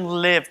shouldn't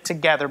live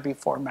together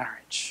before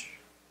marriage?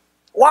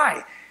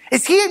 Why?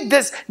 Is he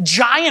this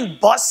giant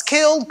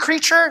buzzkill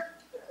creature?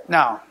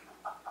 No,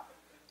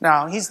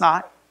 he's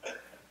not.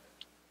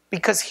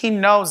 Because he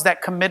knows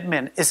that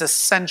commitment is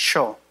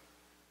essential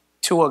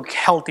to a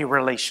healthy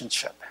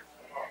relationship.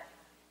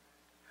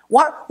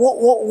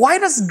 Why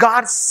does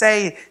God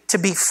say to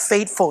be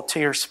faithful to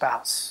your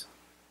spouse?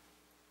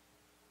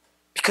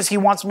 Because he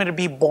wants me to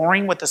be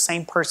boring with the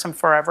same person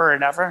forever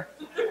and ever?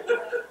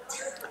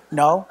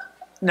 No.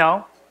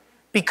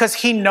 Because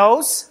he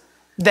knows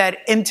that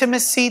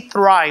intimacy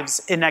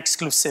thrives in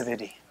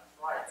exclusivity.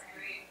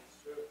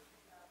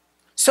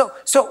 So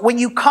when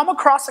you come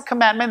across a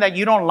commandment that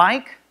you don't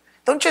like,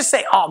 don't just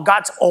say, oh,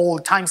 God's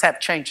old, times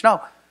have changed.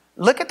 No,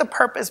 look at the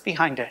purpose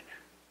behind it.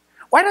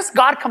 Why does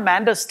God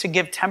command us to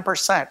give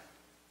 10%?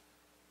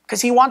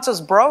 Because he wants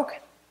us broke?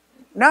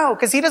 No,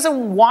 because he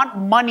doesn't want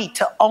money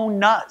to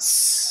own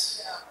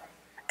us.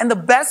 And the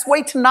best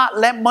way to not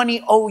let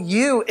money owe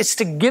you is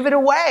to give it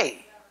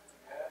away.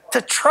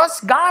 to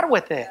trust God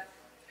with it.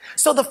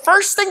 So the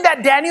first thing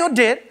that Daniel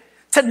did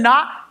to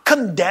not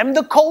condemn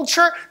the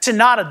culture, to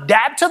not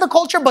adapt to the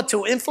culture, but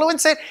to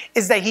influence it,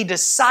 is that he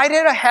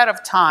decided ahead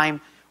of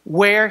time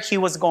where he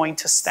was going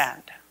to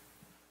stand.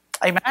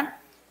 Amen?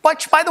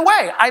 But by the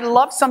way, I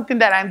love something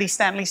that Andy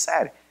Stanley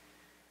said.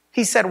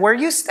 He said, where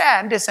you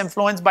stand is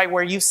influenced by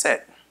where you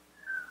sit.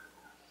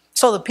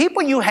 So the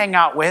people you hang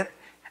out with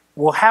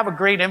will have a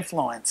great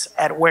influence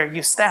at where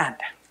you stand.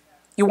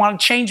 You want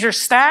to change your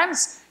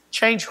stance?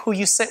 Change who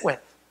you sit with.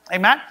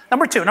 Amen?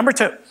 Number two.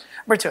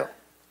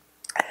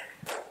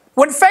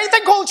 When faith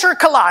and culture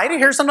collide,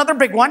 here's another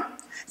big one.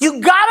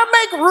 You got to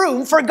make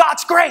room for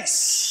God's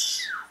grace.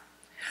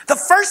 The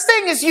first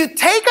thing is you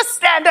take a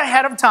stand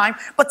ahead of time.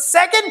 But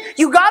second,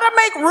 you got to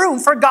make room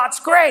for God's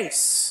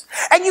grace.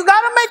 And you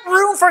got to make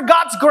room for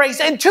God's grace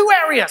in two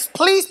areas.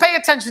 Please pay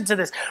attention to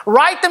this.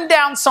 Write them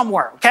down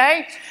somewhere,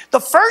 okay?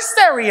 The first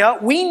area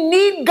we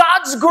need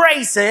God's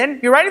grace in.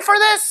 You ready for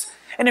this?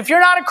 And if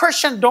you're not a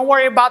Christian, don't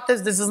worry about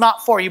this. This is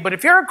not for you. But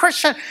if you're a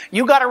Christian,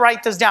 you got to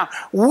write this down.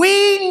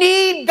 We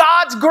need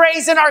God's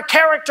grace in our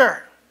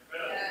character.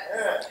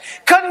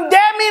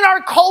 Condemning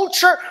our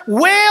culture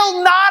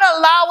will not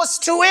allow us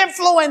to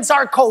influence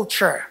our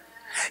culture.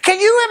 Can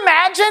you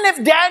imagine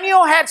if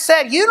Daniel had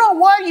said, you know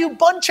what, you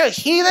bunch of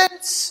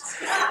heathens?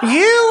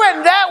 You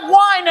and that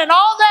wine and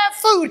all that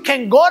food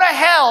can go to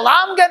hell.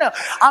 I'm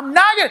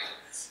not gonna.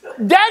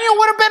 Daniel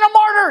would have been a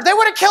martyr. They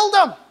would have killed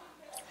him.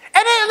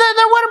 And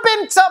there would have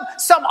been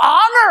some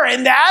honor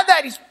in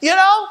that, you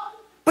know.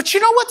 But you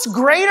know what's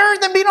greater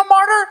than being a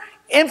martyr?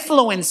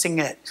 Influencing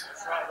it.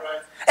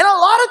 And a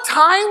lot of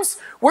times,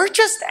 we're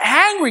just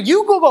angry.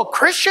 You Google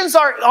Christians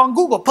are, on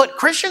Google, put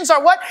Christians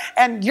are what?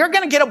 And you're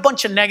going to get a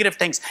bunch of negative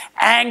things.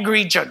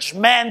 Angry,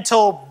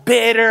 judgmental,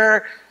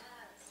 bitter.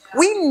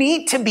 We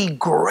need to be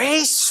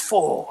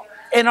graceful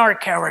in our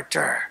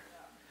character.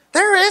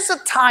 There is a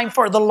time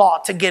for the law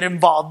to get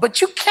involved,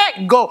 but you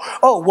can't go,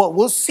 oh, well,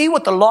 we'll see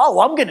what the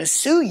law, I'm going to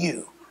sue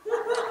you.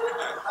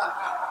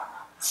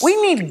 We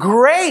need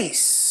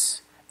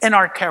grace in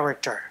our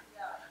character.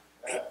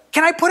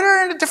 Can I put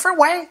it in a different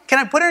way? Can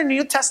I put it in a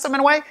New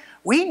Testament way?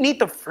 We need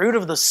the fruit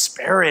of the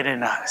Spirit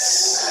in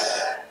us.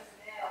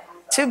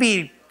 To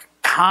be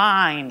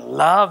kind,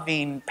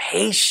 loving,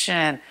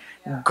 patient,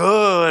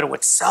 good,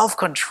 with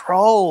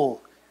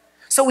self-control.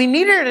 So we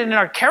need it in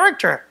our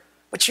character.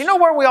 But you know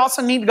where we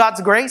also need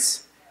God's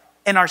grace?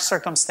 In our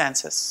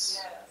circumstances.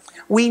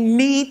 We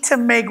need to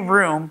make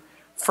room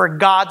for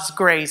God's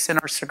grace in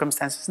our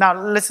circumstances. Now,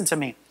 listen to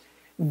me.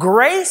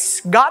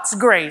 Grace, God's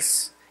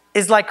grace,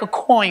 is like a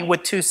coin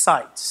with two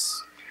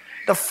sides.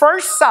 The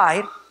first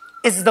side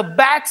is the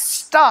bad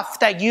stuff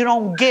that you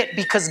don't get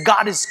because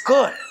God is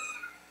good.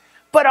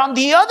 But on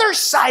the other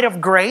side of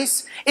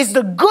grace is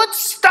the good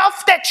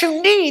stuff that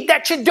you need,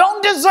 that you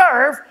don't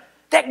deserve,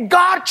 that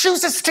God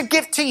chooses to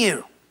give to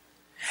you.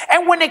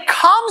 And when it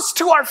comes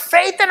to our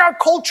faith and our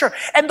culture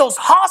and those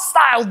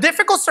hostile,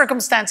 difficult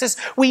circumstances,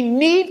 we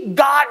need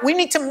God. We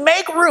need to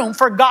make room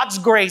for God's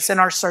grace in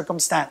our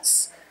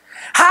circumstance.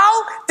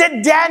 How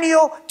did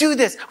Daniel do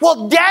this?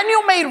 Well,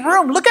 Daniel made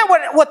room. Look at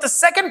what the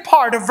second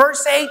part of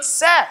verse 8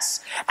 says.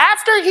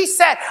 After he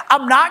said,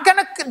 I'm not going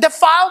to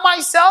defile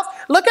myself,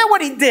 look at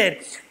what he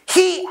did.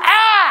 He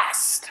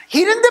asked.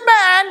 He didn't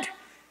demand.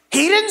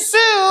 He didn't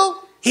sue.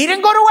 He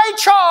didn't go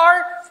to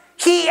HR.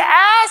 He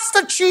asked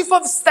the chief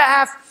of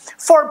staff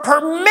for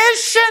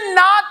permission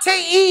not to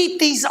eat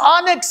these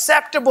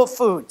unacceptable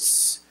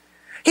foods.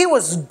 He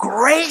was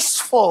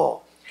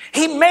graceful.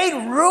 He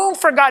made room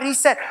for God. He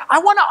said, I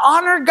want to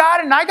honor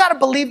God, and I got to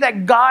believe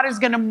that God is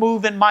going to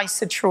move in my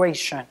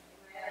situation.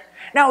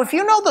 Now, if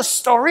you know the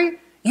story,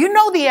 you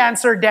know the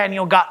answer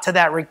Daniel got to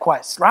that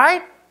request,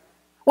 right?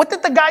 What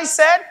did the guy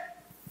say?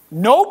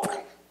 Nope.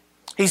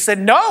 He said,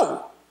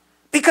 no.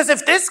 Because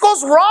if this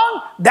goes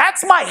wrong,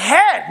 that's my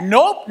head.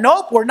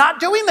 Nope, we're not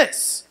doing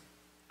this.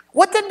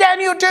 What did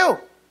Daniel do?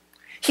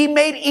 He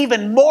made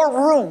even more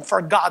room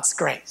for God's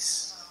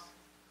grace.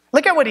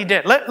 Look at what he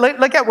did.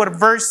 Look at what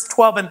verse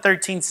 12 and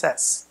 13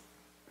 says.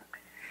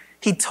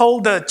 He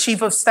told the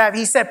chief of staff,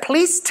 he said,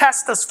 please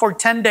test us for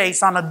 10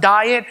 days on a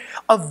diet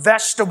of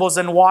vegetables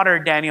and water,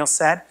 Daniel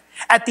said.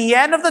 At the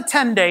end of the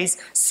 10 days,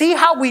 see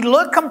how we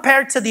look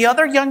compared to the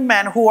other young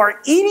men who are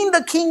eating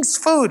the king's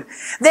food.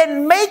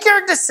 Then make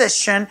your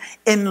decision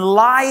in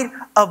light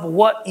of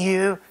what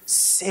you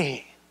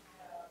see.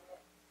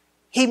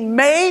 He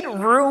made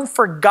room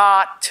for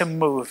God to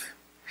move.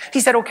 He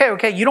said,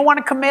 okay, you don't want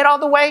to commit all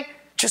the way?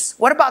 Just,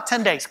 what about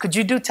 10 days? Could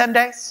you do 10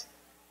 days?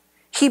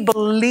 He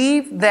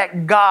believed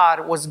that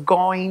God was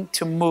going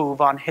to move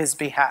on his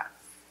behalf.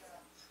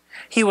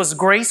 He was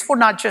graceful,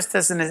 not just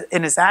as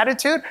in his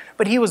attitude,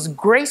 but he was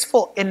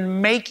graceful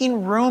in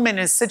making room in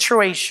his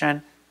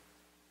situation,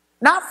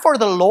 not for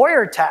the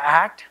lawyer to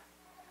act,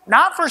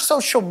 not for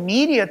social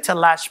media to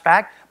lash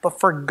back, but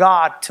for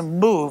God to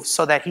move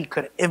so that he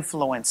could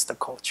influence the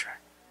culture.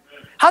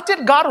 How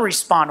did God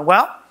respond?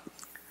 Well,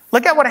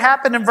 look at what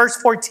happened in verse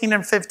 14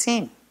 and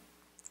 15.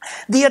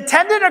 The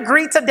attendant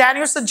agreed to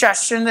Daniel's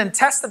suggestion and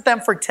tested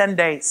them for 10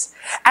 days.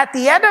 At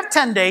the end of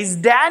 10 days,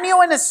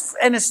 Daniel and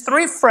his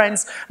three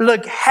friends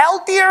looked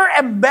healthier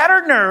and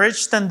better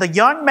nourished than the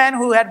young men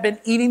who had been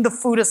eating the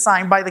food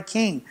assigned by the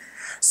king.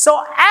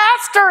 So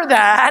after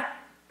that,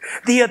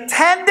 the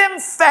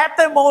attendant fed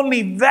them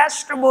only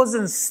vegetables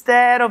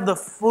instead of the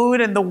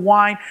food and the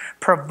wine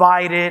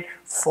provided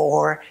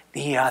for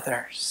the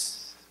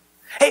others.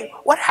 Hey,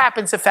 what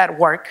happens if at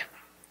work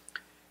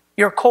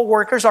your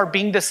co-workers are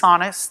being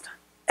dishonest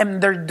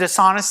and their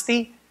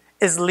dishonesty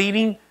is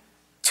leading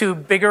to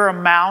bigger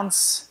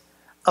amounts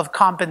of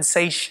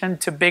compensation,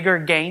 to bigger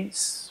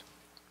gains?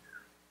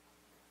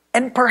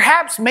 And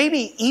perhaps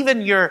maybe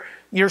even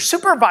your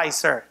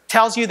supervisor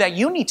tells you that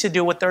you need to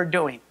do what they're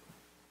doing.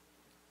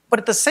 But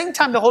at the same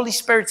time, the Holy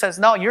Spirit says,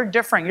 no, you're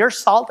different. You're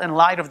salt and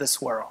light of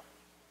this world.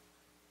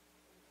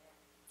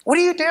 What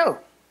do?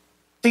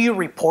 Do you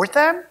report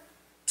them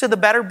to the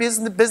Better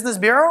Business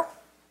Bureau?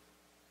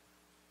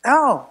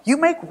 No, you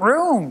make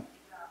room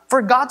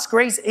for God's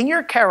grace in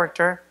your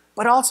character,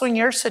 but also in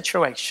your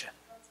situation.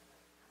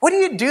 What do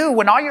you do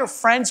when all your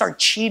friends are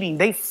cheating?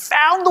 They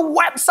found the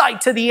website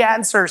to the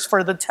answers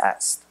for the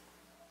test.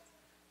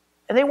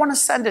 And they want to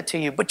send it to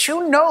you. But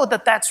you know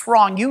that that's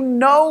wrong. You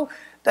know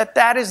that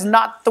that is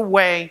not the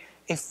way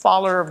a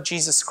follower of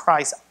Jesus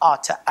Christ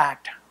ought to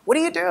act. What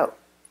do?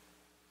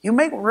 You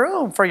make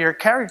room for your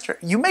character.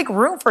 You make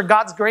room for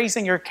God's grace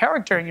in your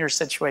character in your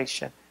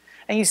situation.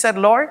 And you said,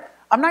 Lord,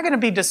 I'm not going to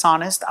be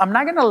dishonest. I'm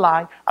not going to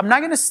lie. I'm not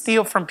going to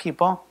steal from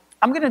people.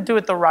 I'm going to do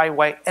it the right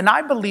way. And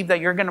I believe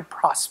that you're going to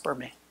prosper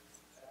me.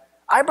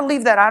 I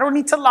believe that I don't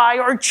need to lie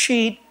or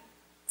cheat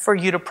for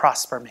you to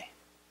prosper me.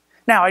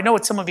 Now, I know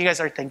what some of you guys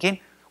are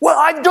thinking. Well,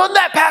 I've done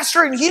that,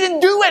 Pastor, and he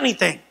didn't do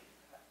anything.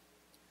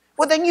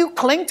 Well, then you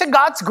cling to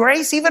God's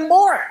grace even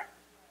more.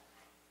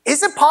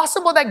 Is it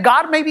possible that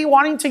God may be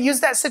wanting to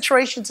use that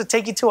situation to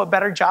take you to a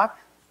better job?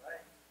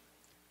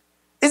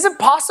 Is it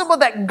possible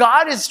that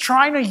God is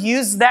trying to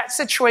use that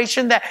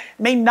situation that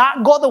may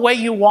not go the way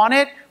you want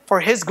it for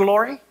his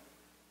glory?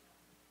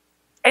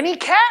 And he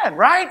can,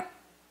 right?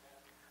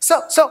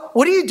 So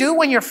what do you do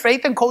when your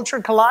faith and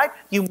culture collide?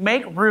 You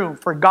make room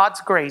for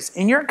God's grace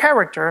in your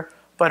character,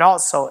 but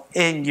also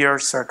in your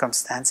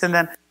circumstance. And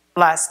then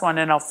last one,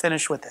 and I'll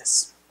finish with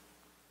this.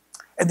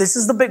 And this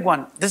is the big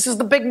one. This is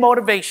the big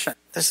motivation.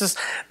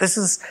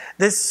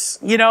 This,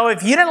 you know,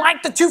 if you didn't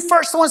like the two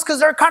first ones because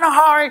they're kind of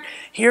hard,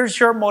 here's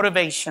your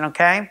motivation,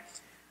 okay?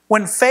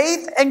 When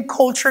faith and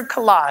culture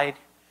collide,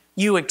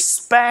 you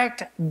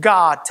expect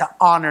God to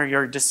honor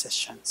your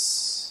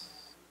decisions.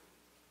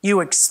 You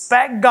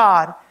expect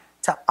God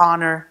to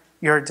honor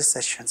your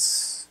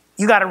decisions.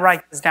 You got to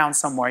write this down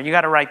somewhere. You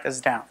got to write this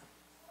down.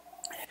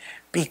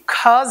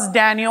 Because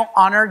Daniel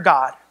honored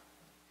God,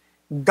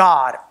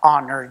 God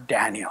honored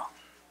Daniel.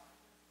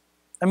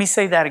 Let me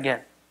say that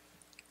again.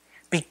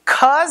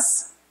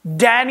 Because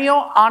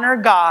Daniel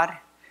honored God,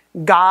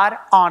 God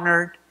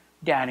honored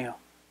Daniel.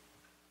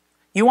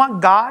 You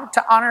want God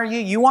to honor you?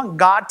 You want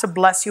God to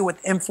bless you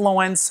with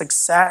influence,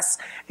 success,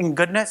 and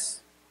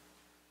goodness?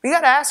 You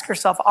got to ask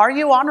yourself, are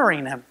you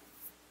honoring him?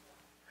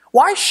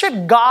 Why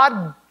should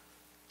God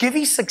give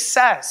you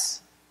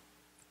success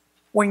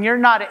when you're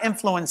not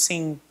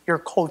influencing your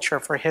culture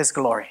for his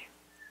glory?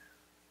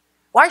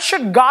 Why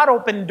should God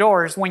open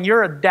doors when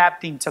you're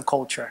adapting to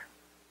culture?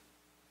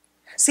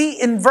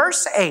 See, in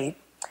verse 8,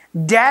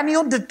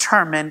 Daniel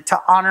determined to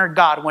honor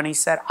God when he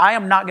said, I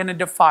am not going to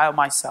defile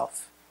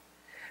myself.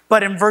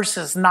 But in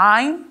verses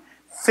 9,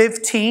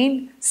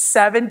 15,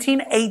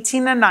 17,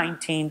 18, and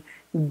 19,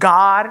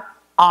 God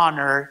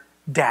honored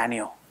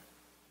Daniel.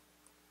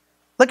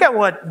 Look at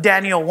what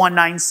Daniel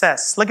 1:9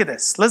 says. Look at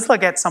this. Let's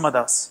look at some of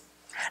those.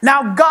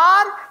 Now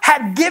God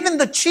had given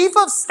the chief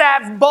of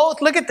staff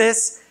both, look at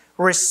this,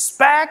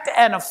 respect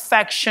and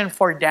affection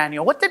for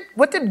Daniel. What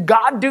did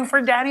God do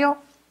for Daniel?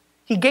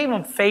 He gave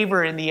him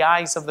favor in the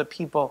eyes of the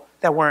people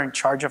that were in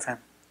charge of him.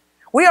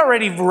 We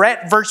already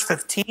read verse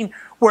 15,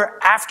 where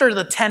after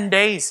the 10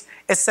 days,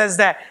 it says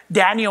that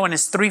Daniel and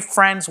his three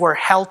friends were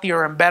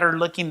healthier and better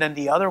looking than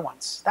the other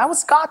ones. That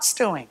was God's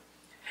doing.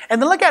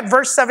 And then look at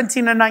verse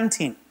 17 and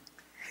 19.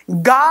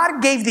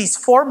 God gave these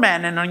four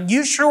men an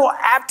unusual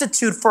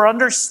aptitude for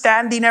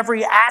understanding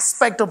every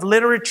aspect of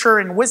literature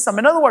and wisdom.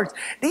 In other words,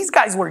 these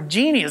guys were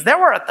genius. They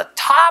were at the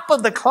top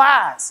of the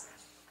class.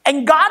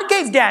 And God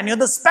gave Daniel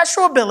the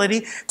special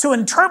ability to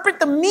interpret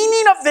the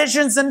meaning of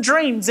visions and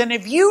dreams. And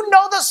if you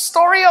know the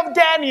story of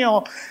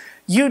Daniel,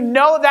 you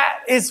know that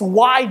is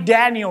why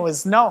Daniel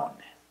is known.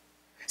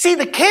 See,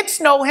 the kids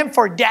know him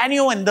for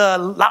Daniel in the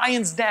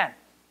lion's den.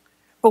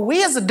 But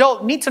we as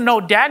adults need to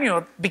know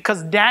Daniel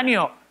because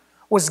Daniel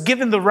was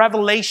given the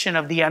revelation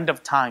of the end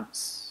of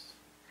times.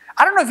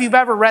 I don't know if you've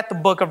ever read the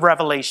book of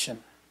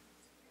Revelation.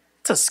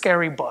 It's a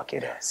scary book.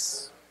 It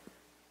is.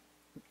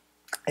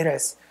 It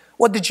is.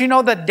 Well, did you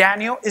know that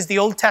Daniel is the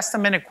Old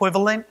Testament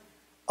equivalent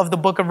of the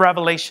book of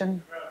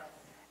Revelation?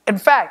 In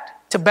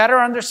fact, to better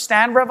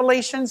understand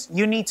Revelations,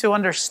 you need to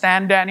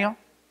understand Daniel.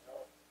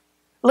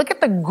 Look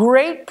at the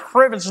great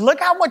privilege. Look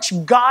how much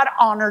God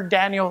honored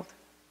Daniel.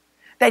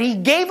 that he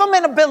gave him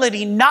an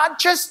ability, not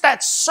just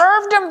that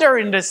served him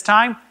during this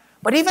time,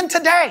 but even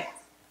today.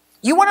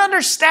 You want to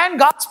understand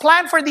God's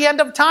plan for the end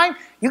of time?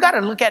 You got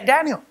to look at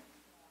Daniel.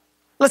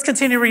 Let's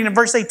continue reading in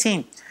verse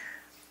 18.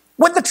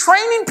 When the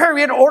training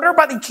period ordered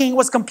by the king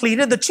was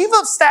completed, the chief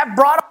of staff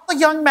brought all the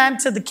young men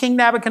to the king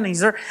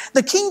Nebuchadnezzar.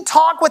 The king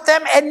talked with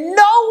them, and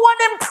no one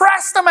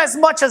impressed them as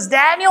much as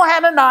Daniel,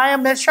 Hananiah,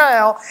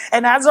 Mishael,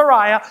 and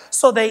Azariah.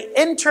 So they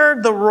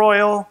entered the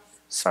royal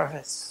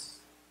service.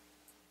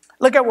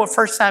 Look at what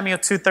 1 Samuel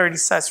 2:30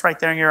 says right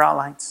there in your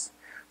outlines.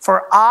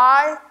 For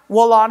I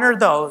will honor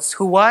those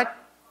who what?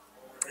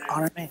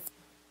 Honor me.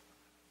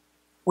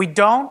 We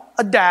don't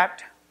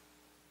adapt.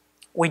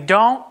 We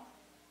don't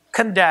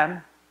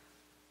condemn.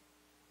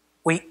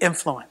 We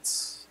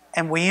influence.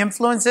 And we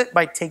influence it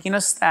by taking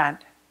a stand.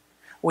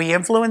 We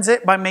influence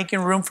it by making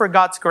room for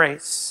God's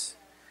grace.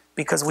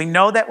 Because we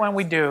know that when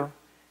we do,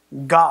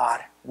 God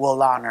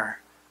will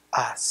honor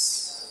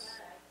us.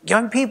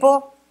 Young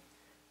people,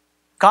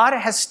 God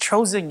has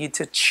chosen you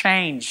to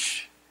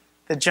change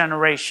the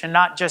generation,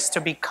 not just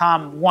to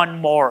become one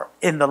more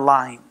in the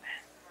line.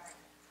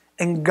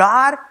 And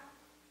God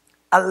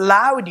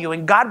allowed you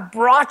and God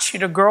brought you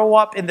to grow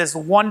up in this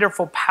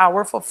wonderful,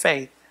 powerful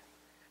faith.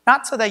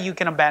 Not so that you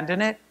can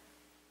abandon it,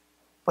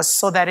 but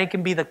so that it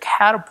can be the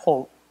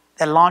catapult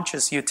that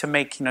launches you to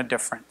making a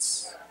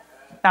difference.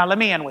 Now, let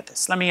me end with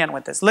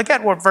this. Look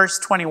at what verse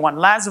 21,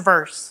 last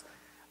verse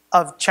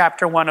of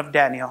chapter 1 of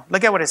Daniel.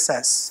 Look at what it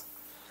says.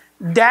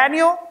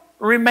 Daniel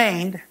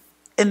remained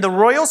in the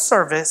royal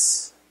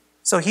service,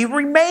 so he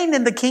remained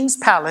in the king's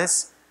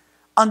palace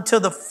until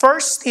the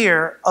first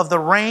year of the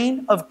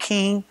reign of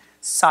King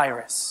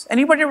Cyrus.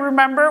 Anybody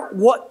remember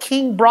what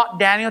king brought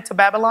Daniel to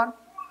Babylon?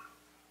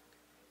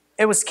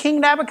 It was King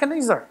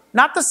Nebuchadnezzar,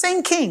 not the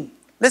same king.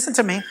 Listen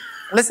to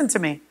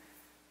me.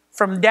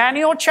 From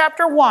Daniel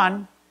chapter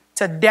 1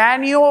 to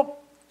Daniel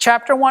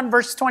chapter 1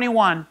 verse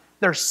 21,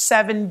 there's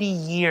 70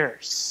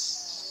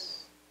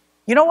 years.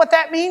 You know what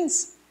that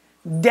means?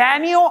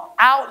 Daniel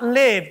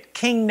outlived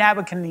King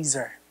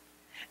Nebuchadnezzar.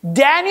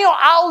 Daniel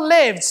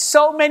outlived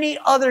so many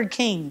other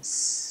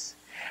kings.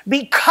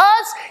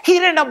 Because he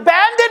didn't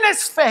abandon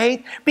his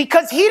faith,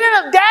 because he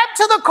didn't adapt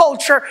to the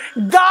culture,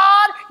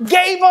 God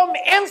gave him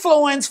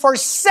influence for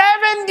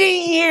 70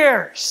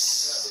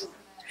 years.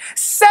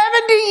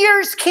 70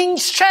 years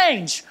kings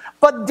change,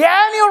 but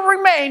Daniel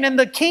remained in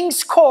the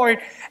king's court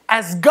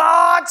as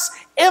God's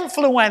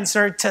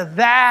influencer to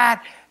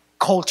that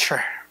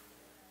culture.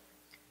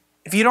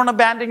 If you don't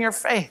abandon your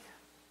faith,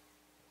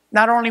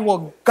 not only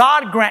will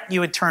God grant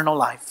you eternal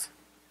life,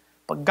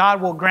 but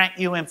God will grant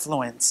you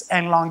influence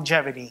and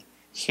longevity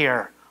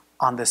here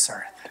on this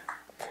earth.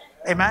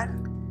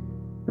 Amen.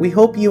 We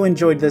hope you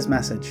enjoyed this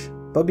message.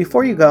 But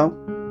before you go,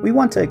 we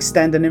want to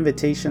extend an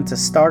invitation to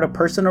start a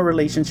personal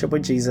relationship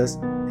with Jesus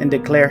and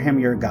declare him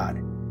your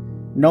God.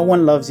 No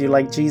one loves you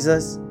like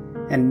Jesus,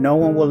 and no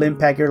one will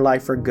impact your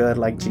life for good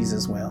like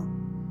Jesus will.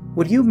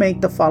 Would you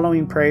make the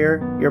following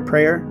prayer your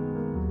prayer?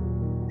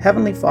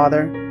 Heavenly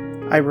Father,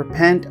 I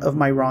repent of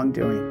my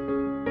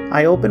wrongdoing.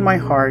 I open my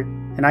heart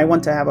and I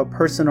want to have a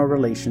personal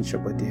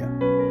relationship with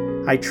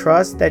you. I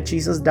trust that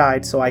Jesus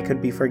died so I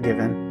could be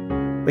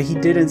forgiven, but he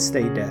didn't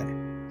stay dead.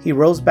 He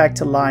rose back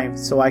to life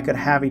so I could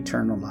have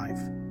eternal life.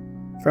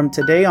 From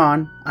today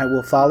on, I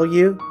will follow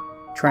you,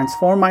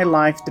 transform my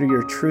life through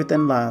your truth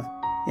and love.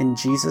 In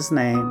Jesus'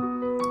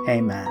 name,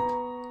 amen.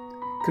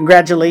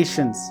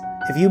 Congratulations.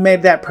 If you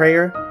made that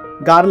prayer,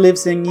 God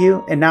lives in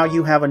you and now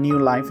you have a new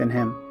life in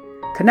him.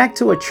 Connect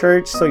to a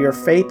church so your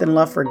faith and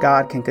love for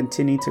God can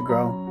continue to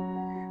grow.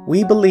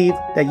 We believe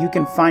that you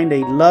can find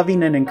a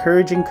loving and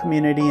encouraging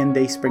community in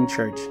Dayspring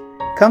Church.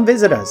 Come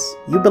visit us.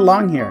 You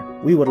belong here.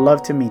 We would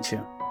love to meet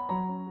you.